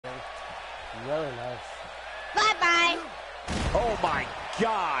Really nice. Bye-bye. Oh, my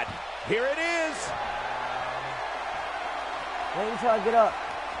God. Here it is. Wait until I get up.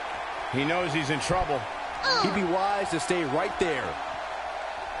 He knows he's in trouble. He'd be wise to stay right there.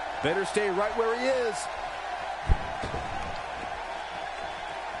 Better stay right where he is.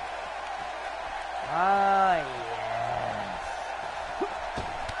 Ah, yes.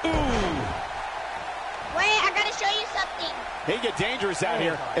 Ooh. Wait, I gotta show you something. They get dangerous out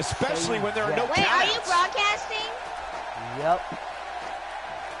here, especially when there are no Wait, are you countouts. broadcasting? Yep.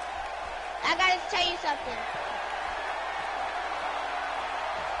 I gotta tell you something.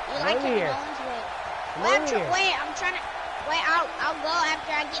 You Come like over Kevin here. Owens? Wait. Come Wait, over here. wait, I'm trying to. Wait, I'll go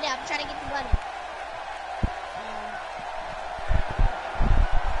after I get it. I'm trying to get the button.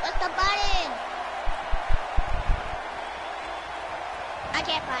 What's the button? I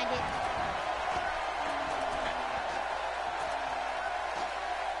can't find it.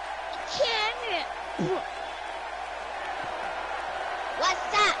 Can it?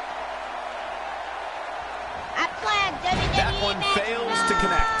 What's up? I planned WWE That one match fails now. to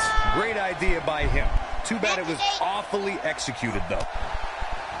connect. Great idea by him. Too bad it was awfully executed, though.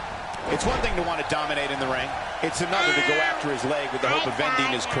 It's one thing to want to dominate in the ring. It's another to go after his leg with the hope of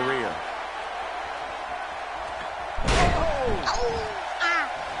ending his career.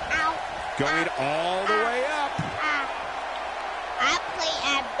 Going all the way up. I play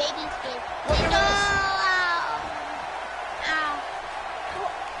at baby skin.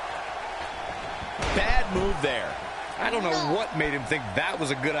 Bad move there. I don't know what made him think that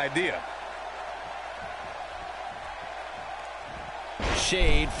was a good idea.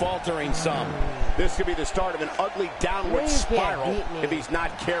 Shade faltering some. This could be the start of an ugly downward You can't spiral beat me. if he's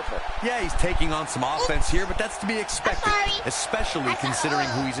not careful. Yeah, he's taking on some offense here, but that's to be expected, sorry. especially considering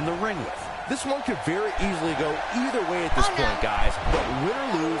who he's in the ring with. This one could very easily go either way at this point, guys. But win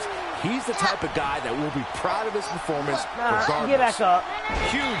or lose, he's the type of guy that will be proud of his performance regardless. Get back up.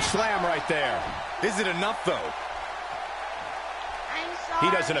 Huge slam right there. Is it enough, though? I'm sorry.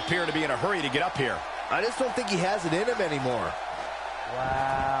 He doesn't appear to be in a hurry to get up here. I just don't think he has it in him anymore.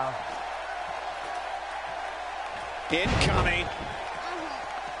 Wow. Incoming.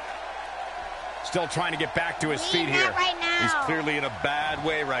 Still trying to get back to his feet Not here. right now. He's clearly in a bad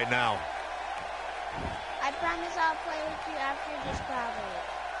way right now. I promise I'll play with you after this probably.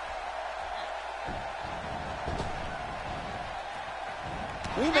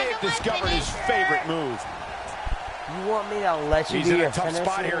 We may have discovered his favorite move. You want me to let you He's do in your a tough finisher?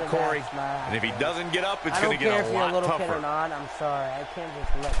 spot here, Corey. That's not And if he happening. doesn't get up, it's I going don't to care get if a you're a lot little kid or tougher. not. I'm sorry. I can't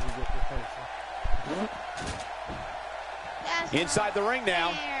just let you get your finisher. That's Inside the ring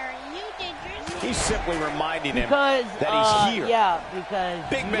now. fair. You did yours. He's simply reminding him Because that he's here. Yeah, because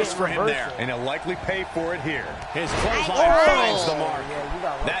Big you miss didn't for him reverse there. it. And he'll likely pay for it here. His Oh! clothesline finds the mark. Yeah, you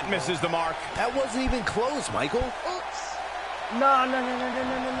got lucky That there. misses the mark. That wasn't even close, Michael. Oops. No. What are you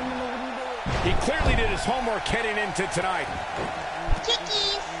doing? He clearly did his homework heading into tonight.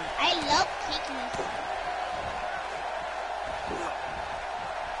 Kikis. I love kikis.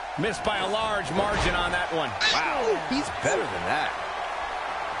 Missed by a large margin on that one. Wow, he's better than that.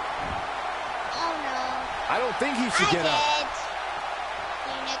 Oh no. I don't think he should get up. I did.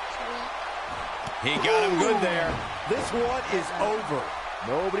 See you next week. He got him good there. This one is over.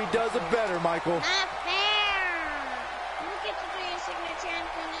 Nobody does it better, Michael. Not fair. You get to do your signature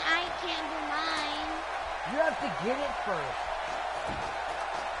and I can't do mine. You have to get it first.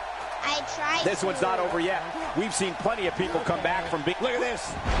 I tried This to. one's not over yet. We've seen plenty of people come back from being... Look at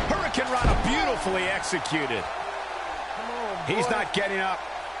this. Hurricane Rana beautifully executed. Come on, He's boy. not getting up.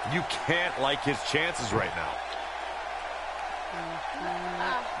 You can't like his chances right now.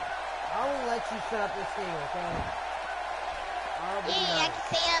 I will let you set up this thing, okay? I'll be Yay, I nice.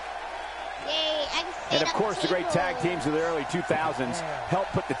 can stay up. Yay, I can stay And up. of course, the great tag teams of the early 2000s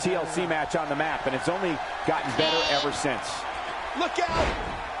helped put the TLC match on the map, and it's only gotten better ever since. Look out!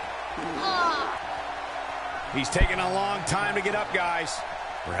 Oh, He's taking a long time to get up, guys.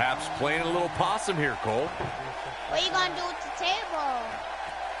 Perhaps playing a little possum here, Cole. what are you gonna do with the table?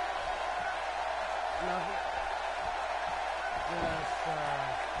 Nothing.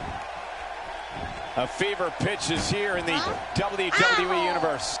 A fever pitch is here in the WWE Ow.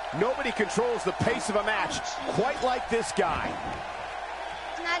 Universe. Nobody controls the pace of a match quite like this guy.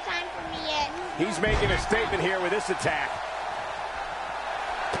 It's not time for me yet. He's making a statement here with this attack.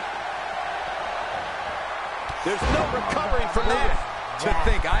 There's no recovering from that. To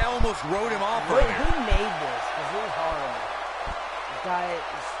think, I almost wrote him off Wait, earlier. who made this? Because it was horrible. The guy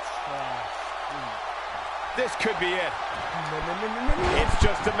is trash. This could be it. No. It's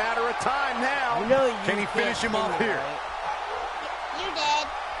just a matter of time now. You know you Can he can't finish him do off it, here? right? You did.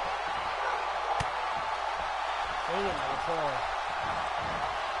 Dang it, Michael.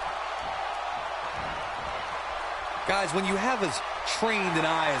 Guys, when you have as trained an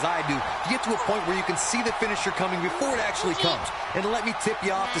eye as I do, you get to a point where you can see the finisher coming before it actually comes. And let me tip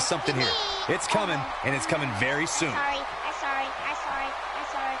you off to something here. It's coming, and it's coming very soon. I'm sorry.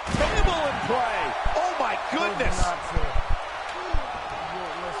 Table in play. Oh, my goodness.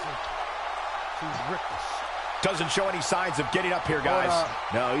 Doesn't show any signs of getting up here, guys.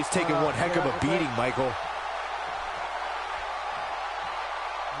 No, he's taking one heck of a beating, Michael.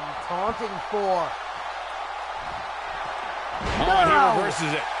 Taunting for. Oh, and he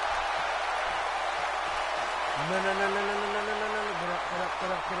reverses it. No.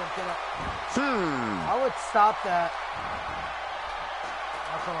 Get up. I would stop that.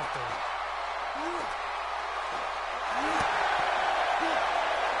 I'll come up there.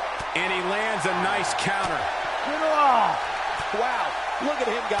 And he lands a nice counter. Get off! Wow, look at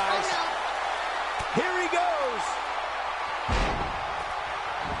him, guys. Oh, Here he goes.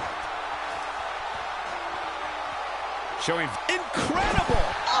 Showing incredible.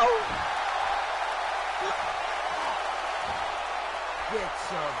 Get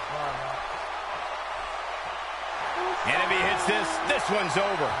some butter. And if he hits this one's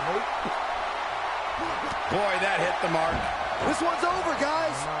over. Boy, that hit the mark. This one's over,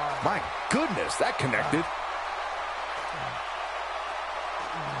 guys. My goodness, that connected.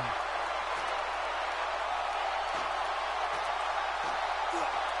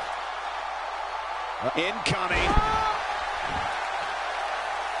 Incoming.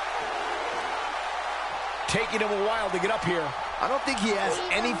 Taking him a while to get up here. I don't think he has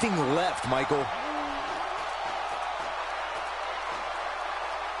anything left, Michael.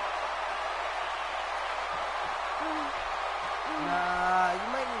 You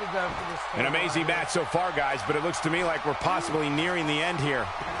might need to go for this. An amazing match so far, guys, but it looks to me like we're possibly nearing the end here.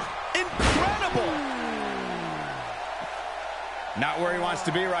 Incredible! Not where he wants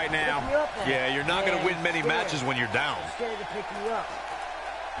to be right now. Yeah, you're not going to win many matches when you're down. I'm scared to pick me up.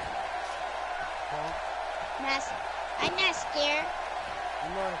 I'm not scared. You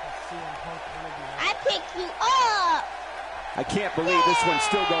know I can see him punk energy. I pick you up. I can't believe this one's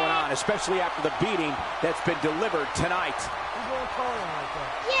still going on, especially after the beating that's been delivered tonight. He's going calling like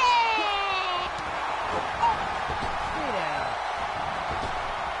that. Yeah. Get out.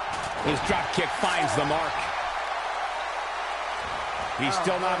 His drop kick finds the mark. He's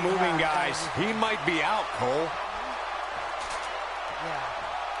still not moving, guys. He might be out, Cole. Yeah.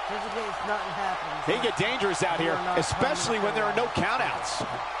 Just in case nothing happens. They get dangerous out here, especially when there are no countouts.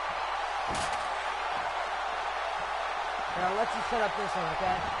 Here, I'll let you set up this one,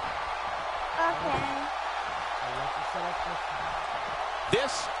 okay? Okay. I'll let you set up this one.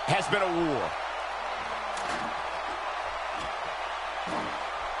 This has been a war.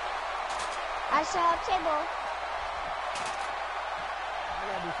 I saw a table.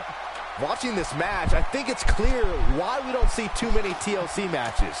 Watching this match, I think it's clear why we don't see too many TLC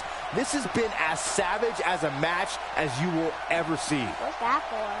matches. This has been as savage as a match as you will ever see. What's that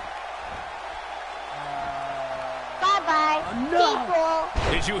for? Bye-bye, no. people.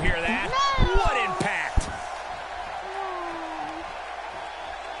 Did you hear that? No. What impact!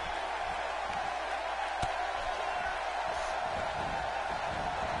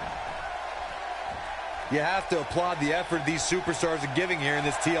 You have to applaud the effort these superstars are giving here in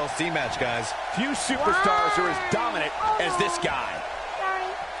this TLC match, guys. Few superstars are as dominant as this guy. Sorry.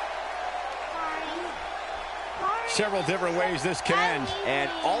 Several different ways this can end,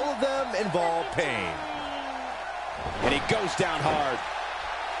 and all of them involve pain. And he goes down hard.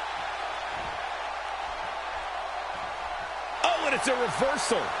 Oh, and it's a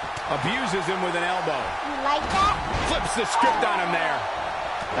reversal. Abuses him with an elbow. You like that? Flips the script on him there.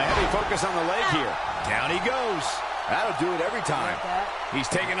 A heavy focus on the leg here. Down he goes. That'll do it every time.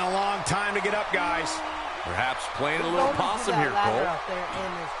 He's taking a long time to get up, guys. Perhaps playing a little possum here, Cole. Out there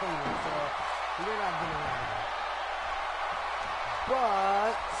in this table, so you're not getting out of it.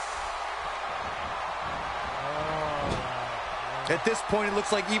 But at this point, it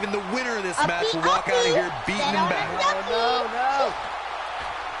looks like even the winner of this match will walk out of here beaten and battered. No.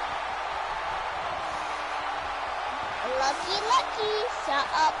 Lucky, shut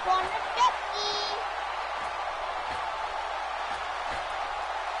up on the ducky.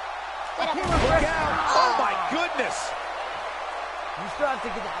 Look out! Oh my goodness! You still have to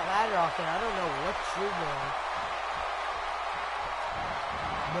get that ladder off there. I don't know what you're doing.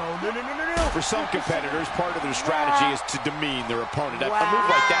 No. For some competitors, part of their strategy is to demean their opponent. A move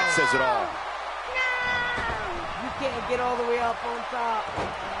like that says it all. You can't get all the way up on top.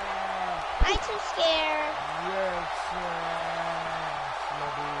 I'm too scared. You're trash, my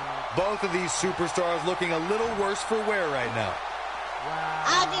dude. Both of these superstars looking a little worse for wear right now. Wow.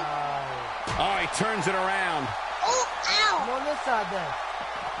 Oh, he turns it around. Oh, Come ow. on this side then.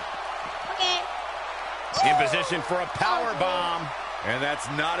 Okay. In position for a power bomb. And that's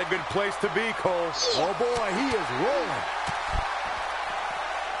not a good place to be, Cole. Oh, boy, he is rolling.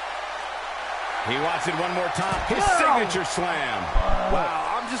 He wants it one more time. His signature slam.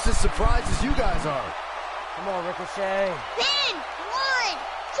 Wow, I'm just as surprised as you guys are. Come on, Ricochet. 10, 1,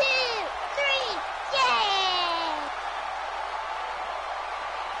 2, 3, yay!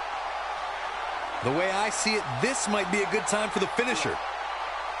 The way I see it, this might be a good time for the finisher.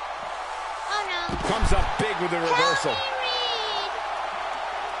 Oh no. Comes up big with the reversal. Help me, Reed.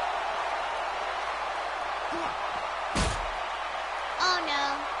 Oh no.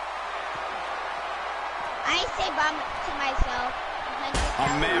 I say bomb to myself. A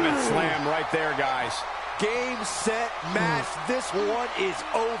mammoth slam right there, guys. Game, set, match. This one is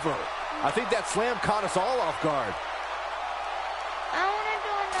over. I think that slam caught us all off guard. I want to do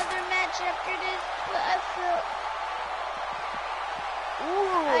another match after this, but I feel...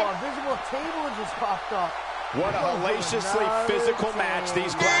 Ooh, a visible table just popped up. What a hellaciously physical match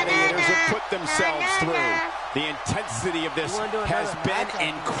these gladiators have put themselves through. The intensity of this has been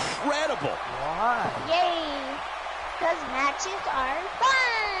incredible. Why? Yay! Because matches are fun!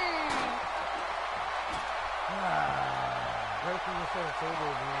 Breaking the third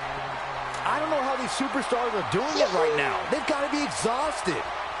table. I don't know how these superstars are doing it right now. They've got to be exhausted.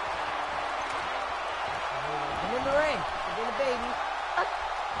 I'm in the ring. I'm in the baby.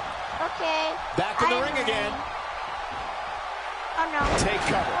 Okay. Back in the ring again. Oh no. Take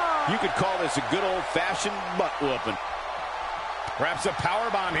cover. You could call this a good old-fashioned butt whooping. Perhaps a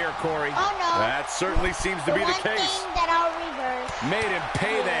powerbomb here, Corey. Oh no. That certainly seems to be the one case. thing that I'll reverse. Made him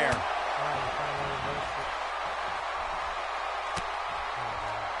pay there.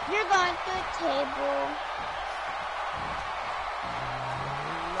 You're going through a table.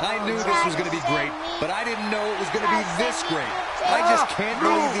 I knew this was going to be great, but I didn't know it was going to be this great. I just can't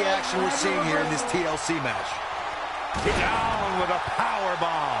believe the action we're seeing here in this TLC match. Down with a power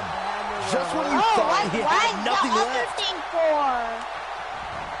bomb. Just when you thought he had nothing the other left. thing for?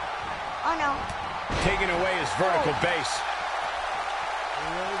 Oh no. Taking away his vertical base. Are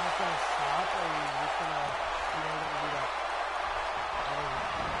you really just gonna stop, or are you just gonna do that?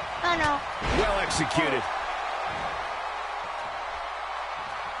 Oh no. Well executed.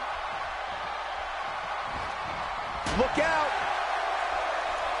 Look out.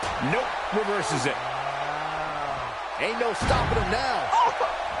 Nope. Reverses it. Ain't no stopping him now.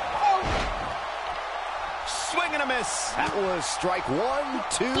 Swing and a miss. That was strike 1,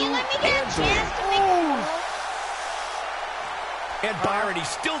 2, You let me get a and 3. chance to make a And Byron, he's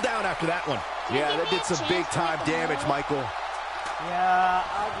still down after that one. Yeah, give that me did a some chance big to time make a damage, move? Michael. Yeah,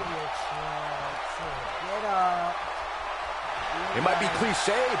 I'll give you a chance. Get up. It might be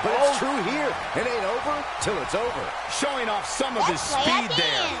cliche, but it's true here. It ain't over till it's over. Showing off some of his Let's play a speed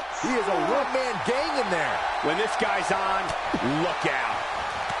there. dance. He is a one-man gang in there. When this guy's on, look out.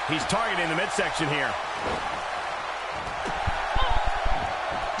 He's targeting the midsection here.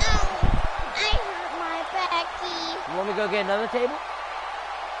 I hurt my backy. You want me to go get another table?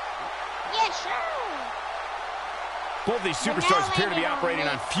 Yeah, sure. Both these superstars appear to be operating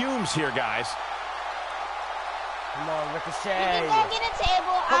on fumes here, guys. Come on, You Ricochet. can go get a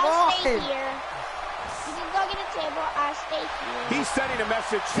table. Come I'll on. stay here. You can go get a table. I'll stay here. He's sending a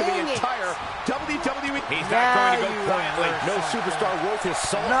message to the Dang it. entire WWE. He's Now not going to go you quietly. reverse No something. superstar worth his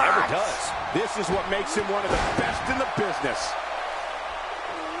salt Nuts. ever does. This is what makes him one of the best in the business.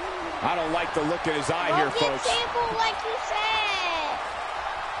 I don't like the look in his eye here, Go get folks. table like you said.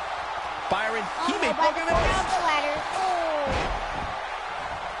 Byron, he Oh, may by the bugger corner of this. the ladder. Oh.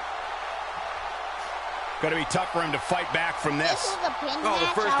 Going to be tough for him to fight back from This this. was a pin Well, the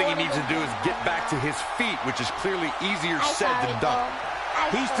match. first I thing he would've needs to been do is get back to his feet, which is clearly easier I'm said sorry, than done. Cole. I'm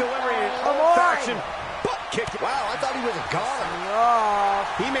He's so delivering an sorry. Come on. old-fashioned butt kick. Wow, I thought he was a goner. Off.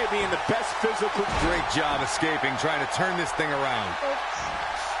 He may be in the best physical. Great job escaping, trying to turn this thing around. Oops.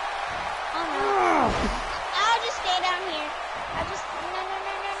 Oh no. I'll just stay down here. I'll just no.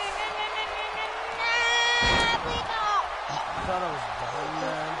 Please no. I thought I was done,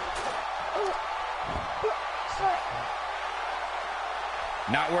 man. Sorry.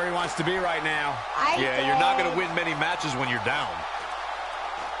 Not where he wants to be right now. Yeah, you're not going to win many matches when you're down.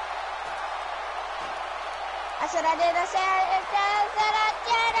 I said I did.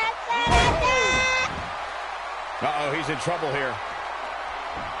 Uh-oh, he's in trouble here.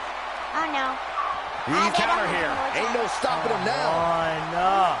 Oh no. Easy counter here. Ain't no stopping him now. Oh,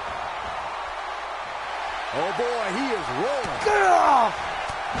 no. Oh, boy, he is rolling. Get off!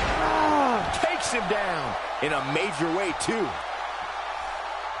 takes him down in a major way, too.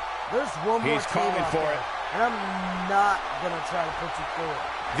 There's one more He's calling for it. And I'm not going to try to put you through it.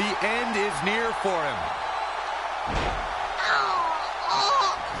 The end is near for him.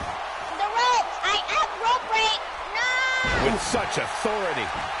 Oh, the ropes. I have rope break. No. With such authority.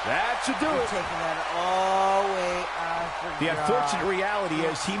 That should do You're it. taking that all the way. I forgot. The unfortunate reality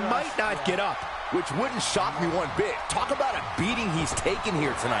is he might not get up, which wouldn't shock me one bit. Talk about a beating he's taken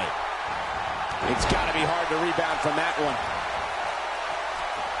here tonight. It's got to be hard to rebound from that one.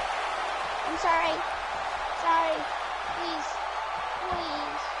 I'm sorry. Sorry. Please.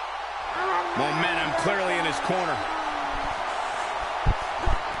 Please. Momentum clearly in his corner.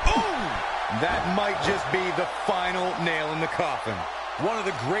 That might just be the final nail in the coffin. One of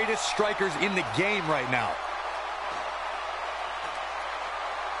the greatest strikers in the game right now.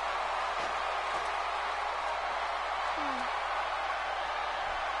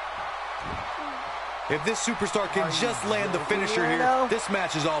 If this superstar can just land the finisher here, this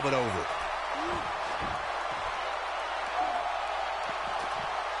match is all but over.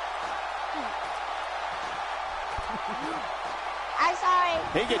 I'm sorry.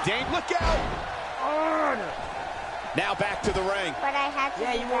 Hey, get Dane, look out! Now back to the ring. But I had to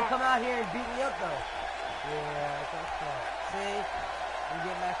Yeah, do you won't that. come out here and beat me up, though. Yeah, that's that. See? You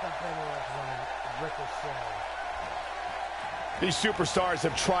get back up anyway from Ricochet. These superstars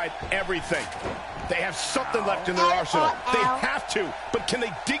have tried everything. They have something left in their arsenal. They have to, but can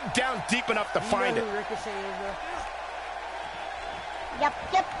they dig down deep enough to find You it? know who Ricochet is, though? Yep.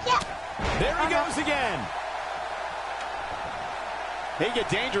 There he goes again. They get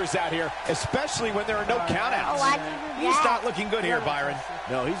dangerous out here, especially when there are no countouts. Oh, why'd you do that? He's not looking good here, Byron.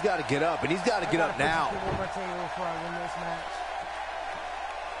 No, he's got to get up, and he's got to get up now. One more table before I win this match.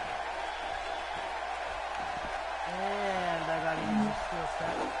 And I got to use this skill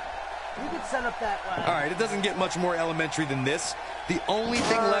set. You can set up that ladder. All right, it doesn't get much more elementary than this. The only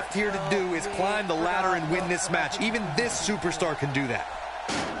thing left here to do is climb the ladder and win this match. Even this superstar can do that.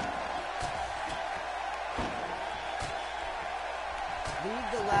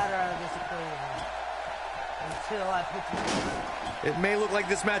 Leave the ladder out of this equation until I put you in. It may look like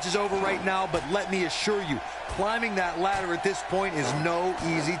this match is over right now, but let me assure you, climbing that ladder at this point is no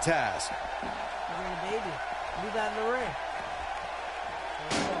easy task. You're a baby. Do that in the ring.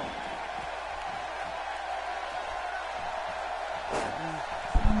 There you go.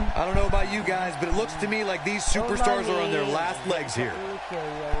 I don't know about you guys, but it looks to me like these superstars are on their last legs here. Okay,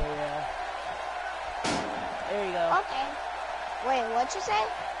 yeah. There you go. Okay. Wait, what'd you say?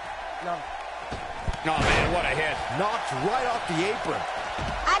 No. Oh, man, what a hit. Knocked right off the apron.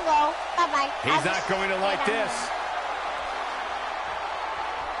 I go. Bye-bye. He's not going to like this.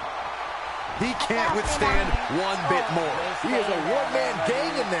 He can't withstand one bit more. He is a one-man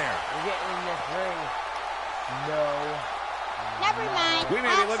gang in there. We're getting in this ring. No. Never mind. We may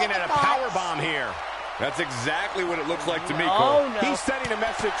be looking at a power bomb here. That's exactly what it looks like to me, Oh, Cole. no. He's sending a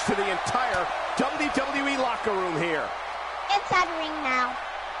message to the entire WWE locker room here. Inside the ring now.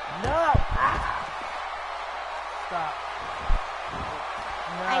 No. Ah. Stop.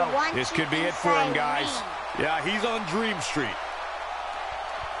 No. I want This you could be it for him, inside guys. ring. Yeah, he's on Dream Street.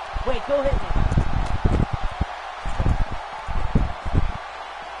 Wait, go hit me.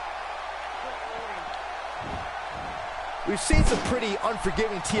 We've seen some pretty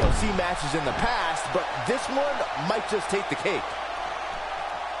unforgiving TLC matches in the past, but this one might just take the cake.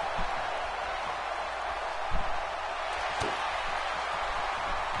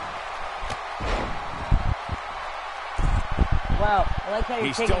 Wow, I like how you're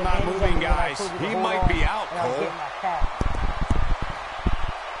He's taking still not advantage of moving, me when I guys. told you to He hold might on, be out, and I was Cole. getting my cat.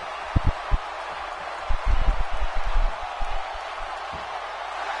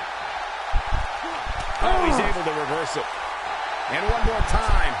 Oh, he's able to reverse it. And one more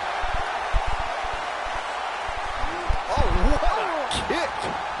time. Oh, what a kick.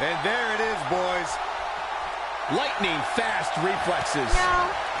 And there it is, boys. Lightning fast reflexes. No.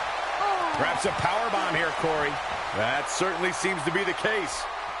 Oh. Perhaps a powerbomb here, Corey. That certainly seems to be the case.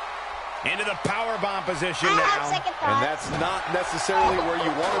 Into the powerbomb position I have now. second And thoughts. that's not necessarily where you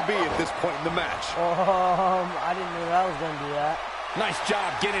want to be at this point in the match. I didn't know I was going to do that. Nice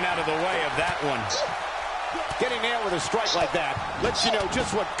job getting out of the way of that one. Getting nailed with a strike like that lets you know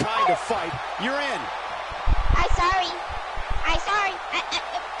just what kind of fight you're in. I'm sorry. I'm sorry.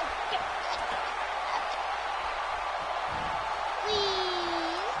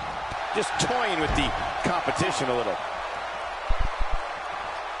 Please. Just toying with the competition a little.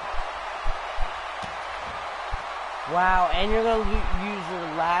 Wow, and you're going to use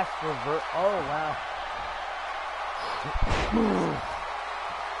your last revert. Oh, wow.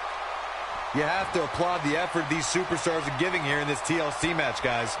 You have to applaud the effort these superstars are giving here in this TLC match,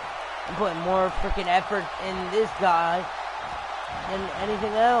 guys. I'm putting more freaking effort in this guy than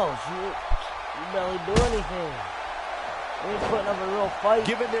anything else. You barely do anything. You're putting up a real fight.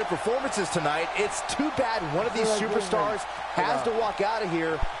 Given their performances tonight, it's too bad one of these superstars has to walk out of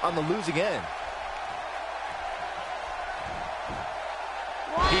here on the losing end.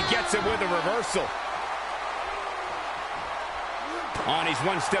 He gets it with a reversal. On, he's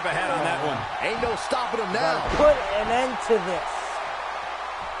one step ahead on that one. Ain't no stopping him now. Put an end to this.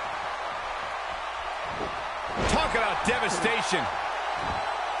 Talk about devastation.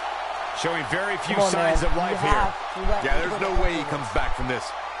 Showing very few Come on, signs man. of life You here. have to let Yeah, me there's put no an way end he to comes this. back from this.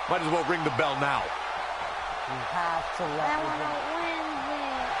 Might as well ring the bell now. You have to let I me want put to win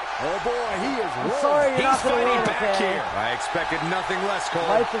this. Oh boy, he is I'm rolling. sorry you're He's not going to fighting win, back okay? here. I expected nothing less, Cole.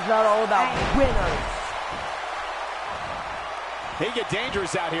 Life is not all about winners. They get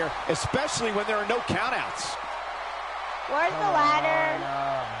dangerous out here, especially when there are no countouts. Where's the ladder?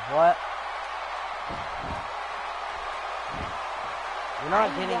 What? You're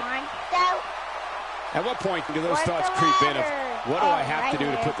not getting... At what point do those Where's thoughts the creep in of, ladder? what do I Oh, have right to do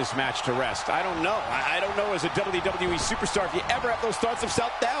to here. put this match to rest? I don't know. I don't know as a WWE superstar if you ever have those thoughts of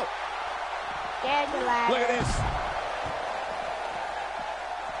self-doubt. There's the ladder. Look at this.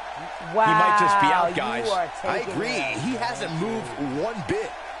 Wow, He might just be out, guys. you are I taking agree. that. He hasn't moved one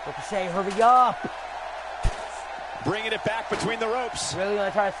bit. Ricochet, hurry up. Bringing it back between the ropes. Really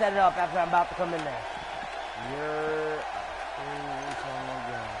gonna try to set it up after I'm about to come in there. You're...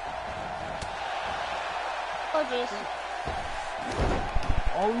 Oh, jeez.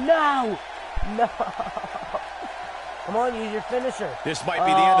 Oh, no! No! Come on, use your finisher. This might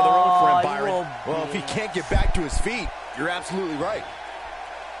be the end of the road for him, Byron. Well, if he can't get back to his feet, you're absolutely right.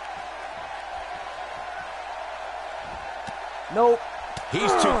 Nope.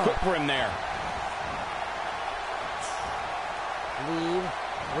 He's too quick for him there. Leave.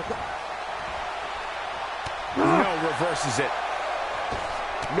 No, reverses it.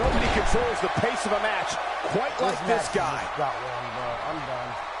 Nobody controls the pace of a match quite like this match guy. just got one, bro. I'm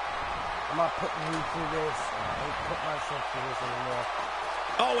done. I'm not putting you through this. I don't put myself through this anymore.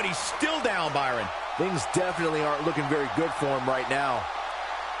 Oh, and he's still down, Byron. Things definitely aren't looking very good for him right now.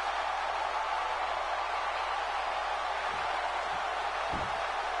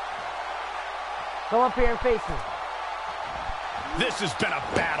 Come up here and face me. This has been a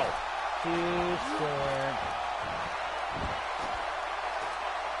battle. Too scared.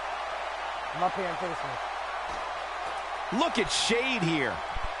 Come up here and face me. Look at Shade here.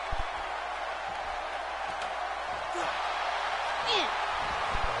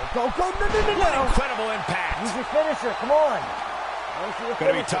 Go, go, no, no, no, What no. incredible impact. Use your finisher, come on.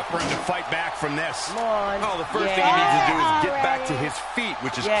 Gonna be tough for him to fight back from this. Come on. Oh, the first thing he needs to do is get back to his feet,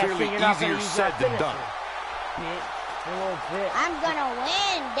 which is clearly see, you're not easier gonna use said your than done. finisher. Bitch. You little bitch. I'm gonna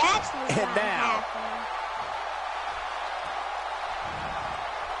win. That's what's And gonna now. happen.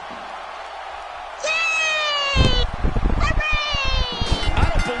 Yay! Hooray! I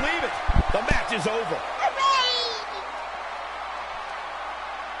don't believe it. The match is over. Hooray!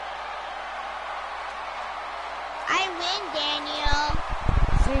 I win, Daniel.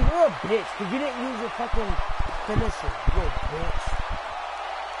 See, you're a bitch, because you didn't use your fucking finisher. You're a bitch.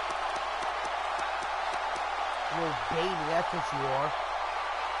 You're a baby, that's what you are.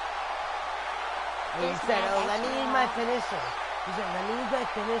 And you Yes, said, ma'am, oh, let that's me what use I my want. finisher. You said, let me use my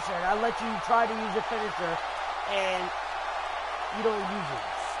finisher, and I let you try to use your finisher, and you don't use it.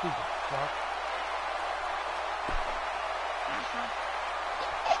 Stupid fuck.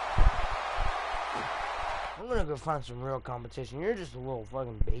 I'm gonna go find some real competition. You're just a little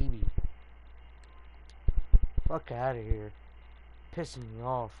fucking baby. Fuck out of here. Pissing me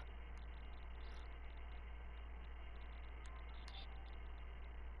off.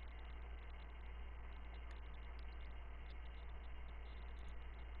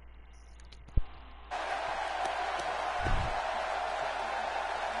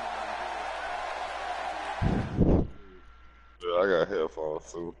 Yeah, I got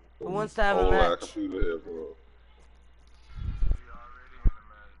headphones too. Who wants to have a Old match? computer headphones.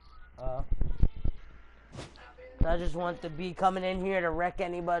 I just want to be coming in here to wreck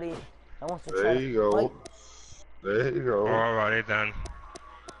anybody that wants to try There to you go. fight. There you go. Alrighty then.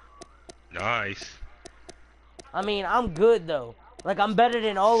 Nice. I mean, I'm good though. Like, I'm better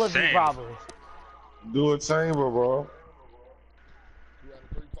than all of you Same. probably. Do a chamber, bro.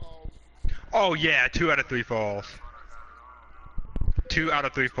 Oh yeah, 2 out of 3 falls. 2 out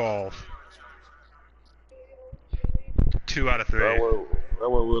of 3 falls. 2 out of 3. That way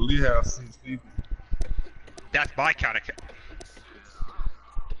we'll at least have 6 people. That's my kind of.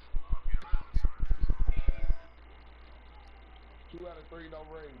 2 out of 3, no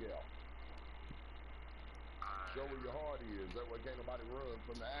ring, Gal. Show where your heart is. That way can't nobody run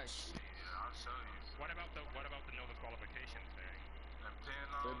from the action. Yeah, I'll show you. What about the no disqualification thing?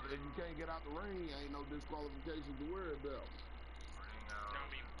 If you can't get out the ring, ain't no disqualification to worry about. Ring out. No, I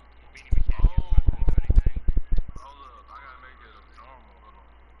mean, meaning we can't use weapons or anything. Hold up, I gotta make it normal. Hold on.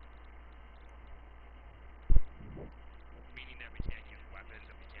 Meaning that we can't use weapons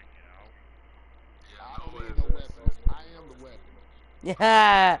and we can't get out. Yeah, I don't need no weapons. I am the weapon.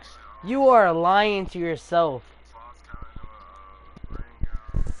 Yeah, you are lying to yourself. False count into a ring out.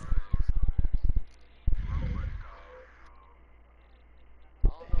 I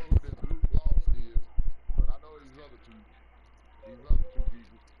don't know who this Luke Lost is, but I know these other two. These other two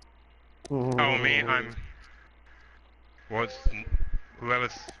people. Oh, me, I'm. Whoever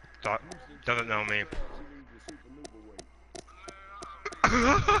doesn't know me.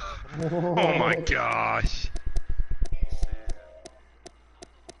 Oh my gosh.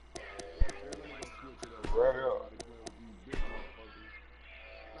 Right up.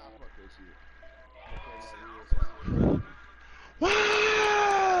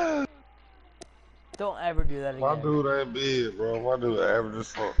 Don't ever do that again. My dude ain't big, bro. My dude average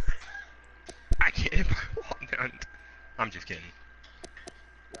as fuck. I can't if I want. I'm just kidding.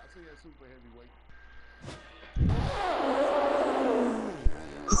 Yeah, I see that super heavyweight.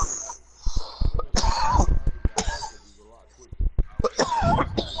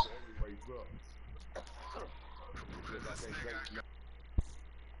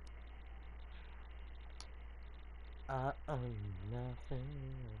 I own nothing.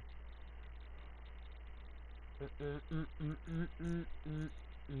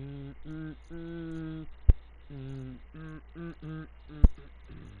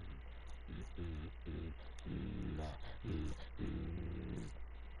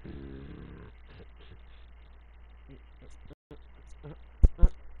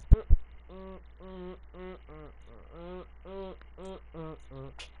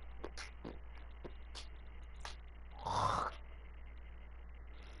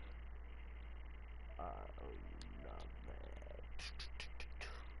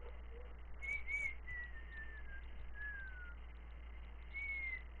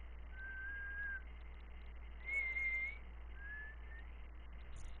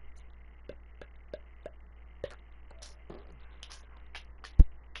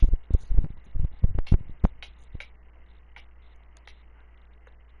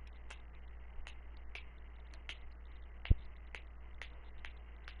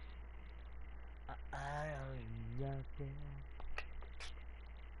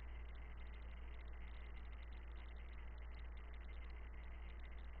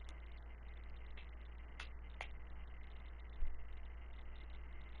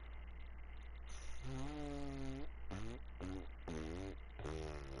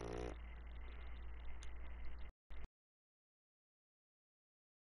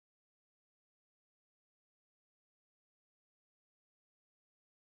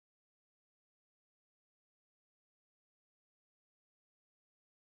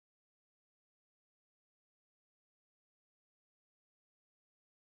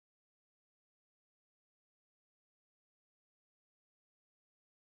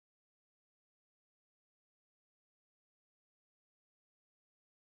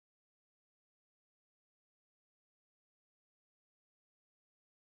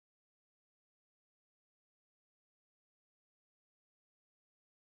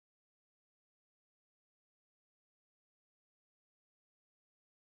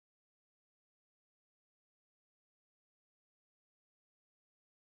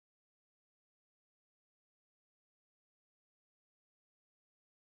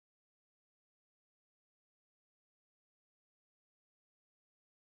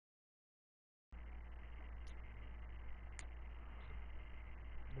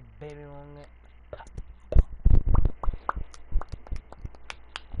 The baby won't get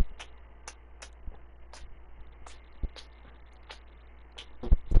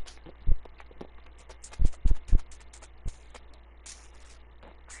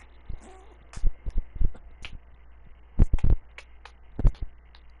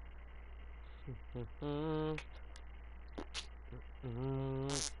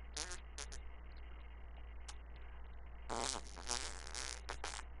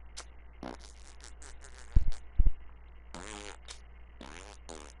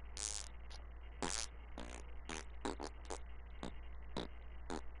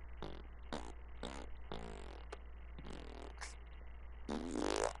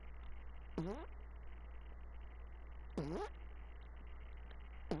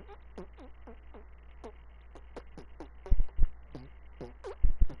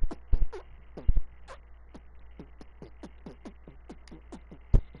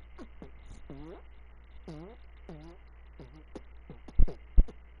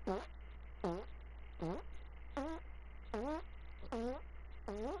Oh.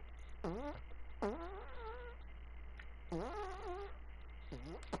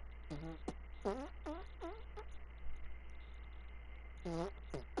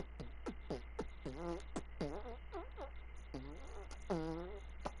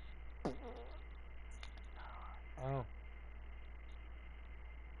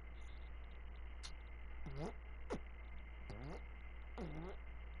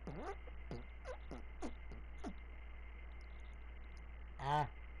 Ah.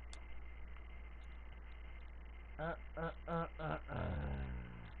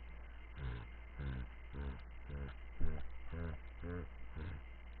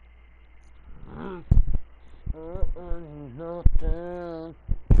 Nothing.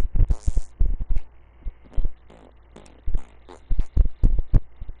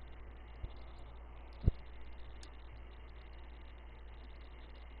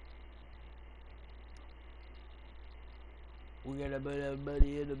 We gotta put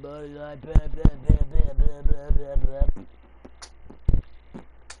everybody in the body like blah, blah, blah, blah, blah, blah, blah, blah.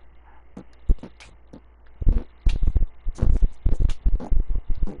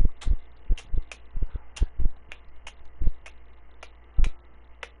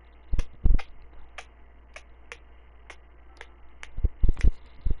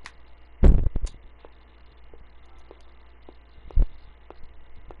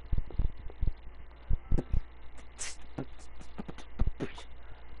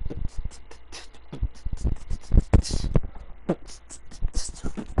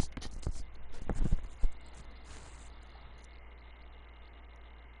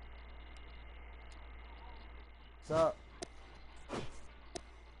 What's up?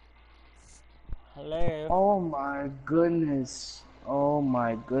 Hello? Oh my goodness. Oh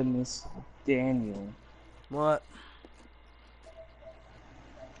my goodness, Daniel. What?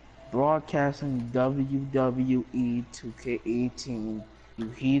 Broadcasting WWE 2K18, you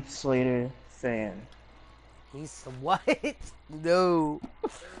Heath Slater fan. He's what? No.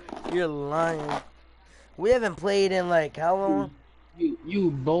 You're lying. We haven't played in like how long?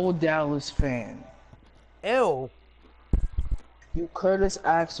 You Bo Dallas fan. Ew. You Curtis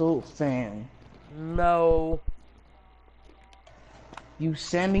Axel fan. No. You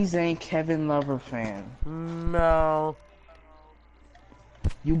Sami Zayn Kevin Lover fan. No.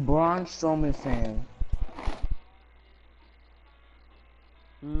 You Braun Strowman fan.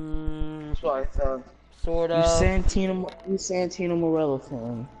 That's what I thought. Sort You of. Santino Morella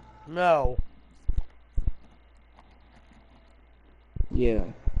fan. No. Yeah,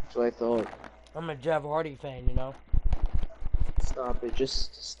 that's what I thought. I'm a Jeff Hardy fan, you know? Stop it,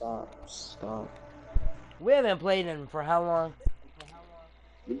 just stop. We haven't played in for how long?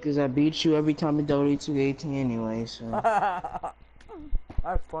 Because I beat you every time in WWE 2K18 anyway, so.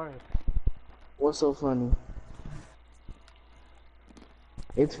 That's funny. What's so funny?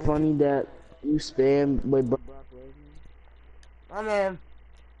 It's funny that you spam with Brock Lesnar. I mean,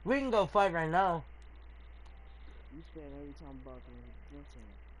 we can go fight right now. You spam every time Brock Lesnar.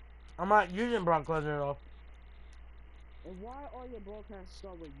 I'm not using Brock Lesnar though. And why all your broadcasts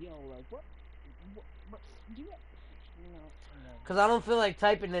start with yo? Like what do you? No. Cause I don't feel like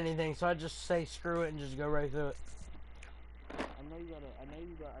typing anything, so I just say screw it and just go right through it. I know you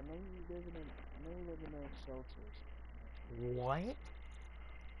live in a shelter. What?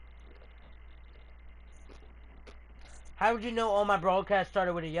 How would you know all my broadcasts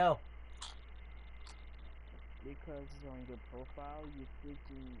started with a yo? Because it's on your profile, you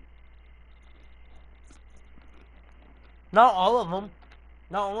freaking. Not all of them.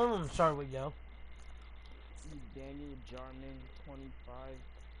 Not all of them started with yo. Daniel Jarman,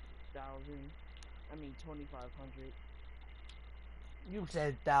 2,500. You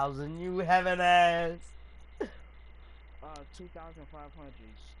said 1,000. You have an ass. 2,500.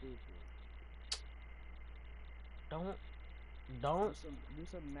 Stupid. Don't. Do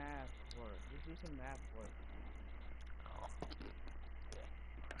some math work. Just do some math work.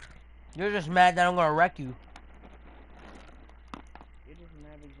 You're just mad that I'm gonna wreck you. You're just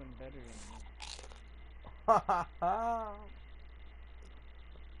mad because I'm better than you.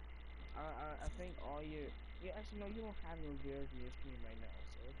 I think all your... Yeah, actually, no, you don't have no viewers in your stream right now,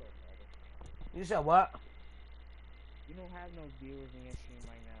 so it don't matter. You said what? You don't have no viewers in your stream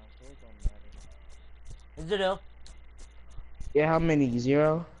right now, so it don't matter. Is it ill? Yeah, how many?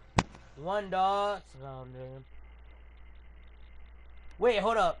 0? 1 dot. Oh, damn. Wait,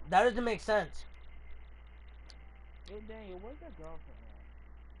 hold up. That doesn't make sense. Yo, Daniel, where's that girlfriend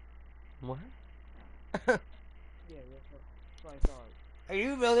at? What? Yeah, that's what I thought. Are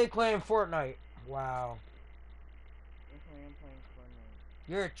you really playing Fortnite? Wow. I'm playing Fortnite.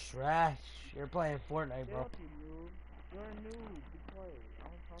 You're trash. You're playing Fortnite, bro. Therapy, noob. You're a noob. Be quiet. I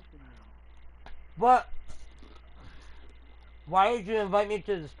don't talk to you. But why did you invite me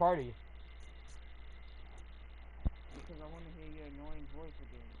to this party? Because I want to hear your annoying voice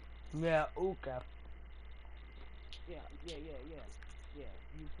again. Yeah, okay. Yeah.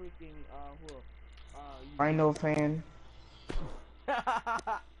 You freaking, you Rhino fan.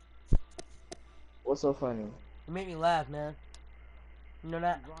 What's so funny? You make me laugh, man. You know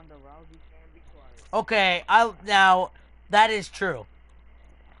that? Ronda Rousey fan, be quiet. Okay, now that is true.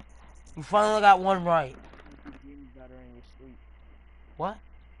 You finally got one right. Better in your sleep. What?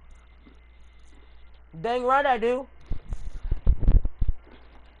 Dang right I do.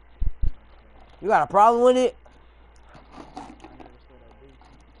 You got a problem with it?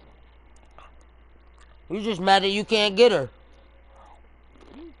 You just mad that you can't get her.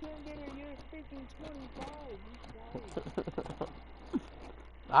 You can't get her, you're freaking 25. Be quiet.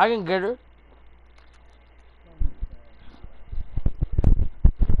 I can get her.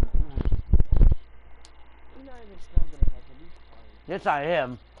 You're not even strong enough, so be quiet. Yes, I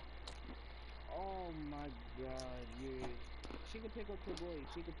am. Oh my god, yeah. She can pick up Triple H,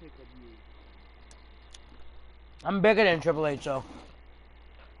 she can pick up you. I'm bigger than Triple H, though.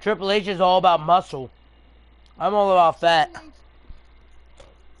 Triple H is all about muscle. I'm all about fat.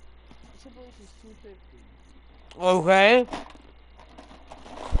 Triple H is 250. Okay.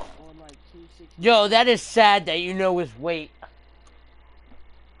 Or like 260. Yo, that is sad that you know his weight.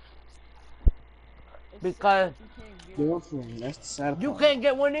 Because girlfriend, that's the sad part. You can't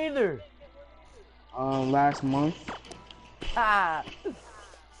get one either. Last month. Ha!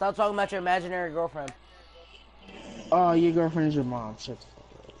 Stop talking about your imaginary girlfriend. Oh, your girlfriend is your mom. Shut the fuck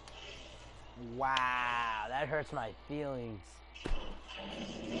up. Wow, that hurts my feelings.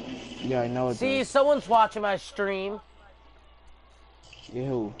 Yeah, I know it See, does. someone's watching my stream. Yeah,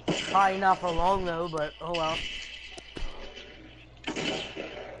 who? Probably not for long though, but oh well.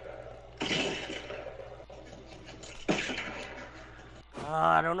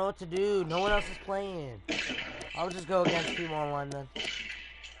 I don't know what to do. No one else is playing. I'll just go against people online then.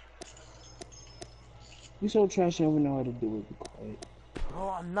 You so trash, you don't know how to do it. Be quiet. Bro,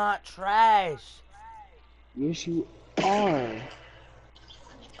 I'm not trash. Yes, you are.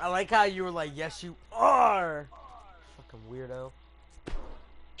 I like how you were like, yes, you are. Fucking weirdo.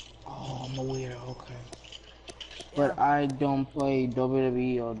 Oh, I'm a weirdo, okay. But I don't play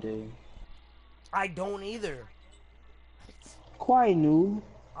WWE all day. I don't either. Quiet, noob.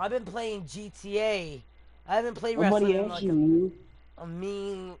 I've been playing GTA. I haven't played Nobody wrestling in asked like you. a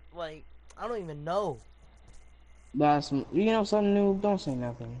mean, like, I don't even know. That's, you know something, noob? Don't say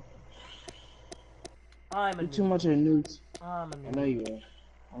nothing. I'm a You're noob. too much of a noob. I'm a noob. I know you are.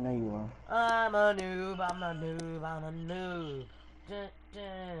 I know you are. I'm a noob, I'm a noob, I'm a noob.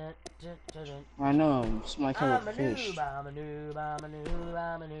 I know, you smell like hella I'm a fish. noob, I'm a noob, I'm a noob,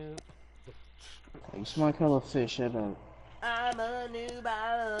 I'm a noob. You smell like hella fish, shut up. I'm a noob,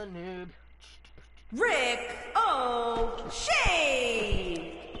 I'm a noob. Rick O'Shea!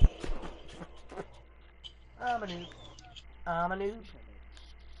 I'm a noob. I'm a noob.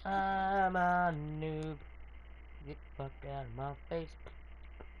 I'm a noob. Get the fuck out of my face.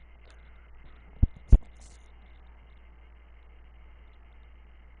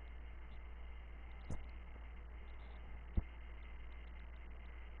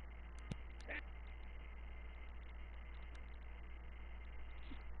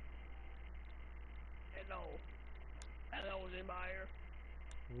 Hello, Zimmeyer.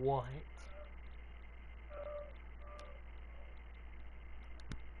 What?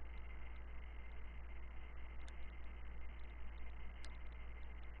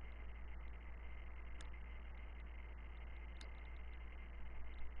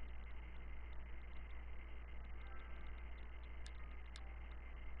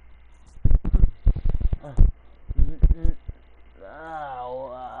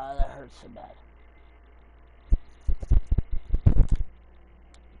 Oh, that hurts so bad.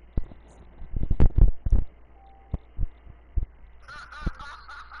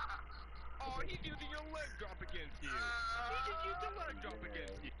 Oh, he's using your leg drop against you. He just used a leg drop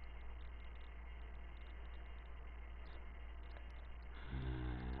against you.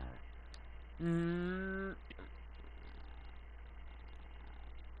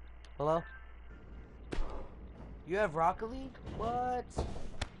 Hello? You have Rocket League? What?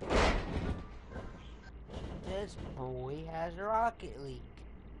 This boy has Rocket League.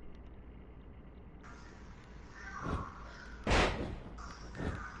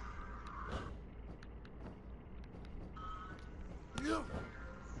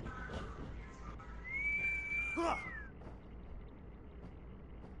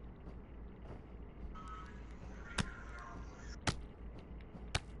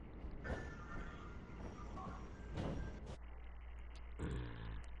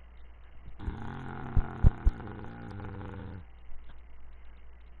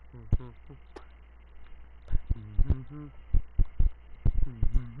 What's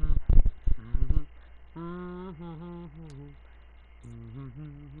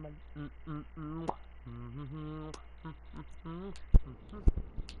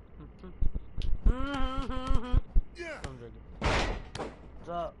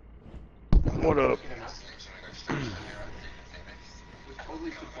up? What up?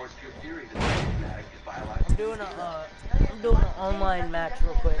 I'm doing an online match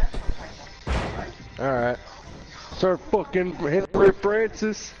real quick. Alright. Sir fucking Henry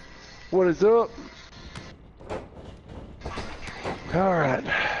Francis. What is up? Alright.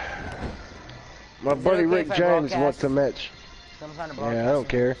 My buddy okay Rick if I James broadcast wants a match. Some kind of Yeah, I don't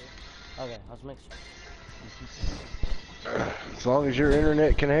care. Okay, let's make As long as your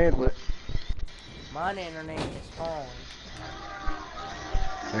internet can handle it. My internet is fine.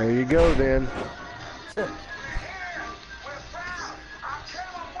 There you go then.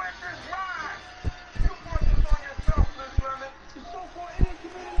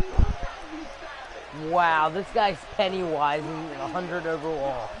 Wow, this guy's Pennywise and 100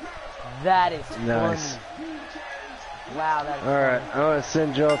 overall. That is Nice. funny. Wow, that is Alright, I'm gonna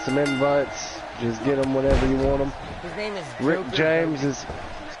send y'all some invites. Just get them whenever you want them. His name is Rick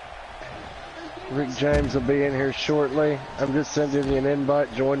James will be in here shortly. I'm just sending you an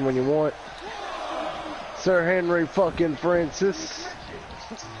invite. Join when you want. Sir Henry fucking Francis.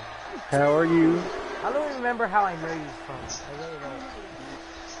 How are you? I don't remember how I know you from. I really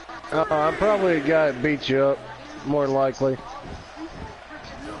don't. I'm probably a guy that beat you up, more than likely.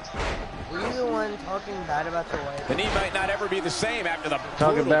 Were you the one talking bad about your wife? The knee might not ever be the same after the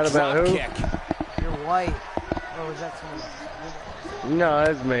Talking bad about drop who? kick. Your wife. Or was that someone else? No,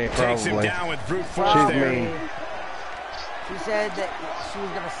 that's me, probably. Takes him down with brute force She's there. mean. She said that she was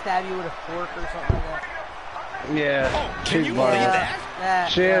going to stab you with a fork or something like that. Yeah, Can she's you believe violent.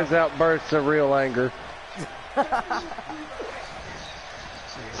 that? She has outbursts of real anger.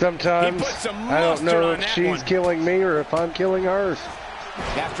 Sometimes He put some I don't mustard know on if that she's one. killing me or if I'm killing hers.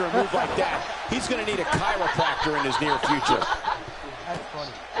 After a move like that, he's going to need a chiropractor in his near future. That's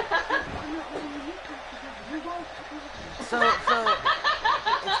funny. So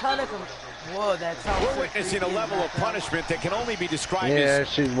it's kind of whoa. That sounds. We're witnessing a level of punishment that can only be described Yeah, as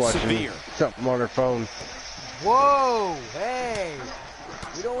she's watching severe. something on her phone. Whoa! Hey,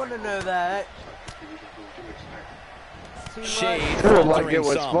 we don't want to know that. Shade Like it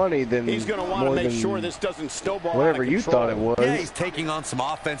was some. funny, then He's going to want to more make than sure this doesn't snowball whatever out of you control. thought it was. Yeah, he's taking on some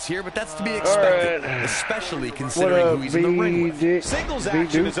offense here, but that's to be expected, Alright. especially considering What who up, he's in the ring with. Singles B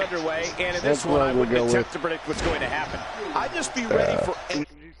action Duke? is underway, and in That's this one, what I we'll wouldn't go attempt with. to predict what's going to happen. I'd just be ready for Did you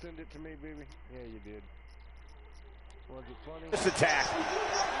send it to me, baby? Yeah, you did. Was it funny? this attack.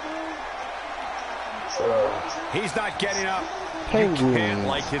 He's not getting up. Penguin. Can't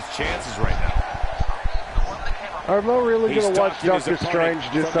like his chances right now. Am I really He's going to watch stalking his Doctor opponent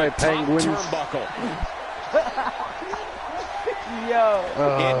Strange just from say the top penguins? turnbuckle. Yo,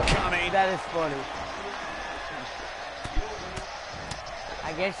 Incoming. that is funny.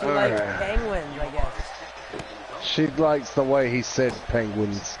 I guess you Alright. like penguins. I guess. She likes the way he said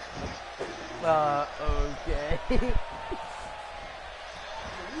penguins. Okay.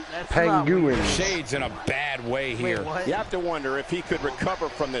 That's Penguins. Shade's in a bad way here. what? You have to wonder if he could recover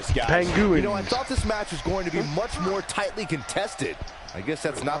from this guy. Penguins. You know, I thought this match was going to be much more tightly contested. I guess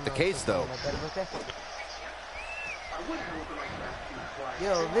that's not the case, though.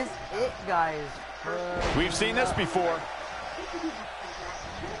 Yo, this it guy is. We've seen this before.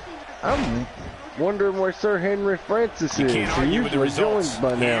 I'm wondering where Sir Henry Francis You is. can't He argue with the usually results. joins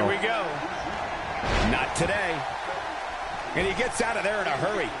by Here now. we go. Not today. And he gets out of there in a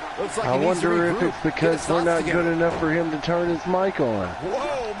hurry. Looks like I he needs to wonder if regroup. it's Get because his we're thoughts not together. good enough for him to turn his mic on.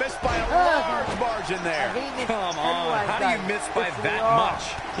 Whoa, missed by a large margin I there. hate this Come on, Pennywise how do guy. you miss by Pisses me that off. much?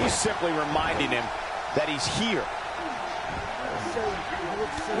 He's simply reminding him that he's here. He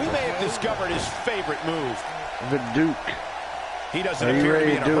looks so We may have gay. discovered his favorite move. The Duke. He doesn't Are you appear to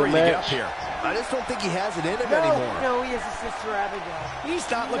ready be in to a do a hurry to get up match? here. I just don't think he has it in him No, anymore. no, he has a sister Abigail. He's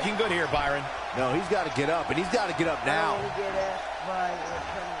not looking good here, Byron. No, he's got to get up, and he's got to get up I now. don't wanna get it, but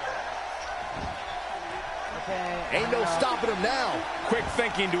okay. Ain't no stopping him now. Quick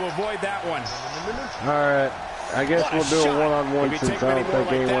thinking to avoid that one. All right. I guess What a we'll do shot. a one-on-one If you since take I many don't more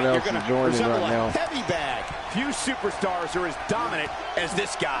think like anyone that, else you're is gonna joining resemble right a now. heavy bag. Few superstars are as dominant as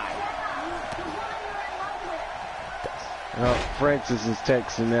this guy. Oh, Francis is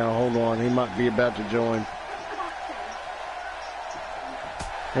texting now. Hold on. He might be about to join.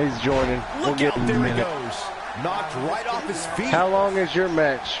 He's joining. We'll Look get out, him in there a he minute. goes. Knocked right off his feet. How long is your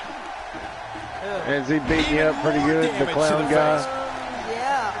match? Has he beaten you up pretty More good, the damage to clown the guy? face.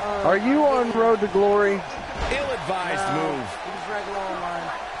 Yeah, Are you on Road to Glory? Ill-advised move. He's regular online.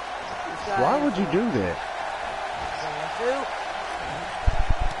 Why would you do that?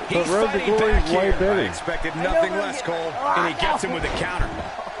 He's But Road to Glory is way better. I expected nothing less, Cole. And he gets him with a counter.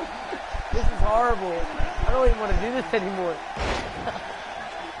 This is horrible. I don't even want to do this anymore.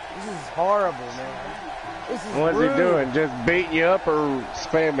 This is horrible, man. This is What's rude. he doing? Just beating you up or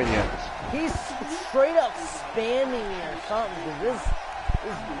spamming you? He's straight up spamming me or something. Cause this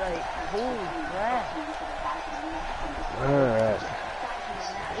is like, holy crap. Alright.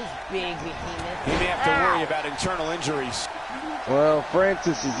 This big behemoth. He may have to worry about internal injuries. Well,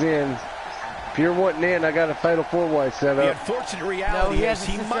 Francis is in. If you're wanting in, I got a fatal 4-way set The up. unfortunate reality he is has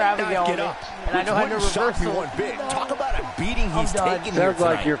he a sister might not Abigail get on me, up. and I know how to Wouldn't shock me reversal. one bit. Talk about a beating he's done. taking here Sounds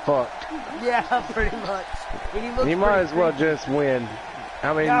like tonight. you're fucked. Yeah, pretty much. And he looks You might pretty as well creepy. just win.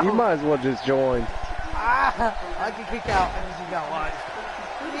 I mean, No. you might as well just join. Ah, I can kick out. I can kick out. Watch.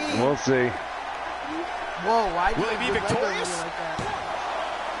 We'll see. Whoa, why Will did he you be do regular victorious? like that?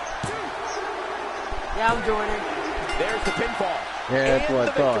 Yeah, I'm joining. There's the pinfall. Yeah, that's And what I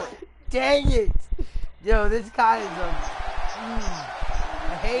the thought. victory. Dang it. Yo, this guy is I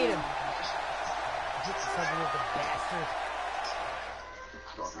hate him. Hit something with the bastard.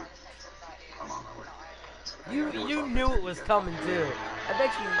 You knew it was coming too. I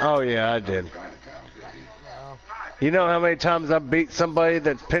bet you. Oh, yeah, I did. No. You know how many times I beat somebody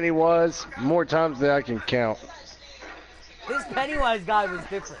that's Pennywise? More times than I can count. This Pennywise guy was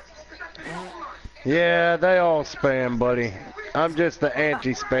different. Yeah, they all spam, buddy. I'm just the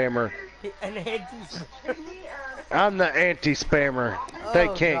anti-spammer. An anti I'm the anti-spammer. They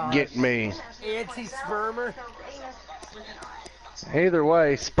Oh, can't gosh. get me. anti-spermer. Either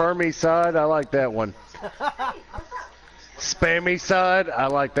way, spermy side, I like that one. Spammy side, I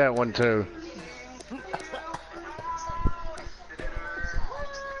like that one too.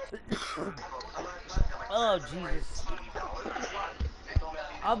 Oh Jesus.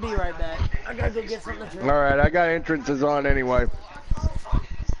 I'll be right back. I gotta go get something to drink. Alright, I got entrances on anyway.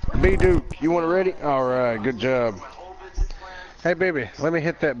 B Duke, you want it ready? Alright, good job. Hey baby, let me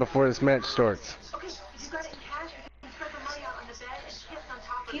hit that before this match starts.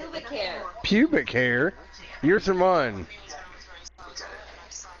 Pubic hair. Pubic hair? Yours or mine?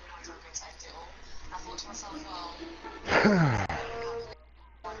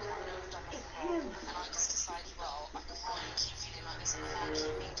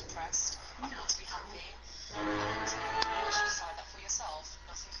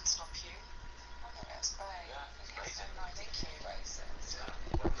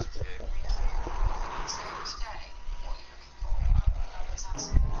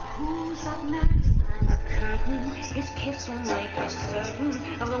 Who's up next? The curtain. His kiss will make you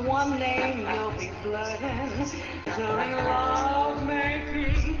certain of the one name you'll be flirting during love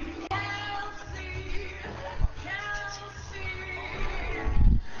making.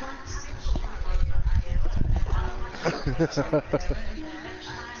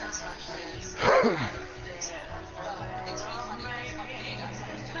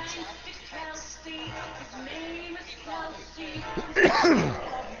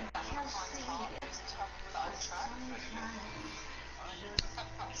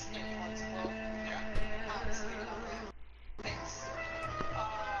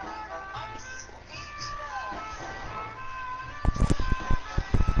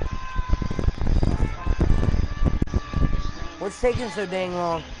 What's taking so dang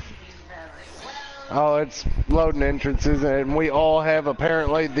long? Oh, it's loading entrances, and we all have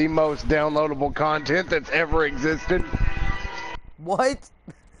apparently the most downloadable content that's ever existed. What?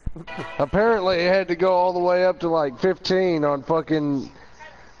 Apparently it had to go all the way up to like 15 on fucking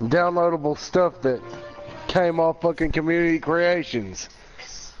downloadable stuff that came off fucking community creations.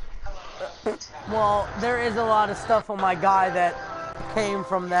 Well, there is a lot of stuff on my guy that came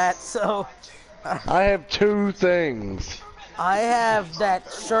from that, so... I have two things. I have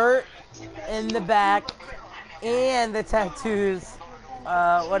that shirt in the back and the tattoos.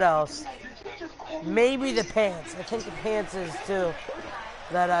 What else? Maybe the pants. I think the pants is too.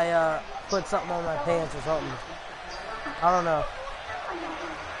 That I put something on my pants or something. I don't know.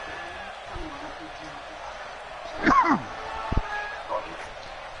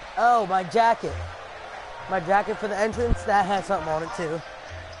 Oh, my jacket. My jacket for the entrance, that has something on it too.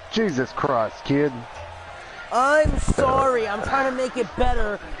 Jesus Christ, kid. I'm sorry. I'm trying to make it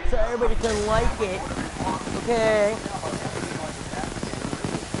better so everybody can like it. Okay.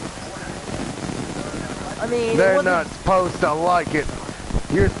 I mean, They're not supposed to like it.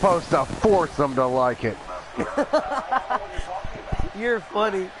 You're supposed to force them to like it. You're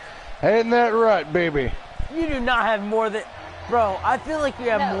funny. Ain't that right, baby? You do not have more than... Bro, I feel like you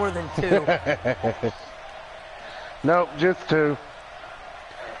have more than 2. Nope, just 2.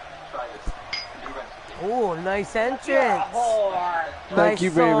 Ooh, nice entrance. Thank Nice you,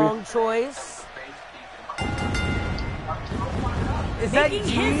 baby. song choice. Is that Making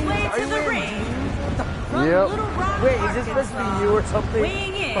his jeans? way Are to you the wearing ring. jeans? From Yep. Little Rock, Wait, is this supposed to be you or something?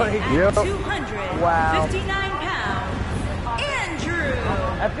 weighing in Like, at Yep. 259 pounds, Andrew.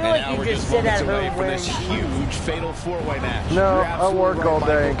 I feel And like now you we're just just sit moments at away home from wearing this jeans. huge fatal 4-way match. No, You're I absolutely work right, all day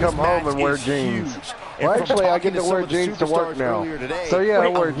Michael. and come This home match and wear is jeans. huge. Well, And from actually, I talking get to some wear of the jeans to work superstars now. earlier today, So yeah, I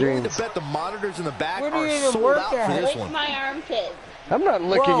I'm wear willing jeans. to bet the monitors in the back Where do are you even sold work out for at? this Lick one. my armpit. I'm not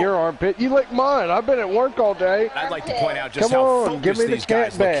licking Whoa. your armpit. You lick mine. I've been at work all day. I'd like to point out just Come how on, focused give me the these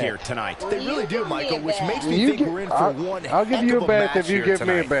guys cat look bath. here tonight. They really do, Michael, which makes me You think get- we're in for one I'll give heck you of a bath match if you here give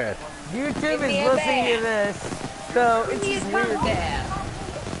me a tonight. bath. YouTube Give is me a listening to bath. this, so it's Give me a just tongue weird. bath.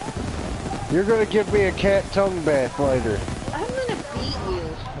 You're gonna give me a cat tongue bath later. I'm gonna beat you.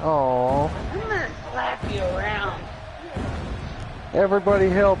 Aww. I'm gonna slap you around. Everybody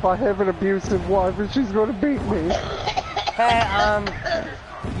help. I have an abusive wife and she's gonna beat me. Hey,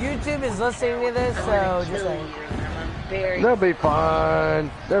 YouTube is listening to this, so just like, Very. They'll be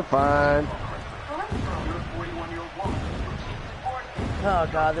fine. They're fine. oh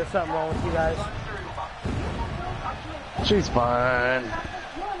god, there's something wrong with you guys. She's fine.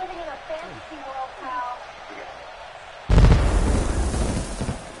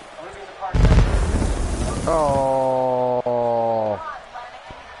 Oh.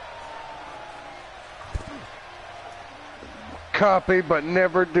 Copy, but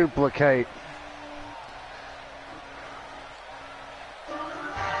never duplicate.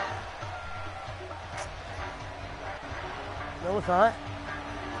 No, it's not.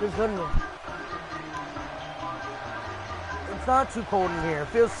 Feels good in here. It's not too cold in here. It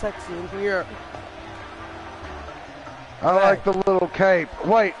feels sexy in here. I like the little cape.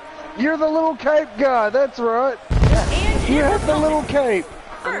 Wait, you're the little cape guy. That's right. You have the little cape.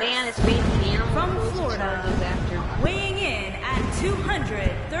 A man is facing animal From cruelty Florida. charges after Weighing in at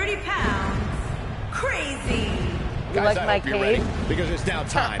 230 pounds, Crazy. You Guys, like I my hope you're ready, cape? because it's now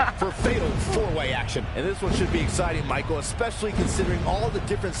time for fatal 4-way action. And this one should be exciting, Michael, especially considering all the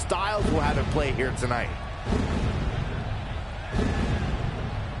different styles we'll have in play here tonight.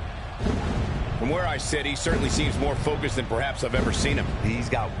 From where I sit, he certainly seems more focused than perhaps I've ever seen him. He's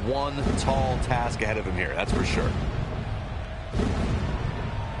got one tall task ahead of him here, that's for sure.